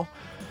now,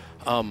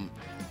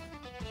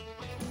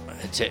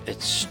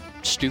 it's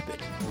stupid,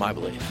 my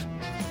belief.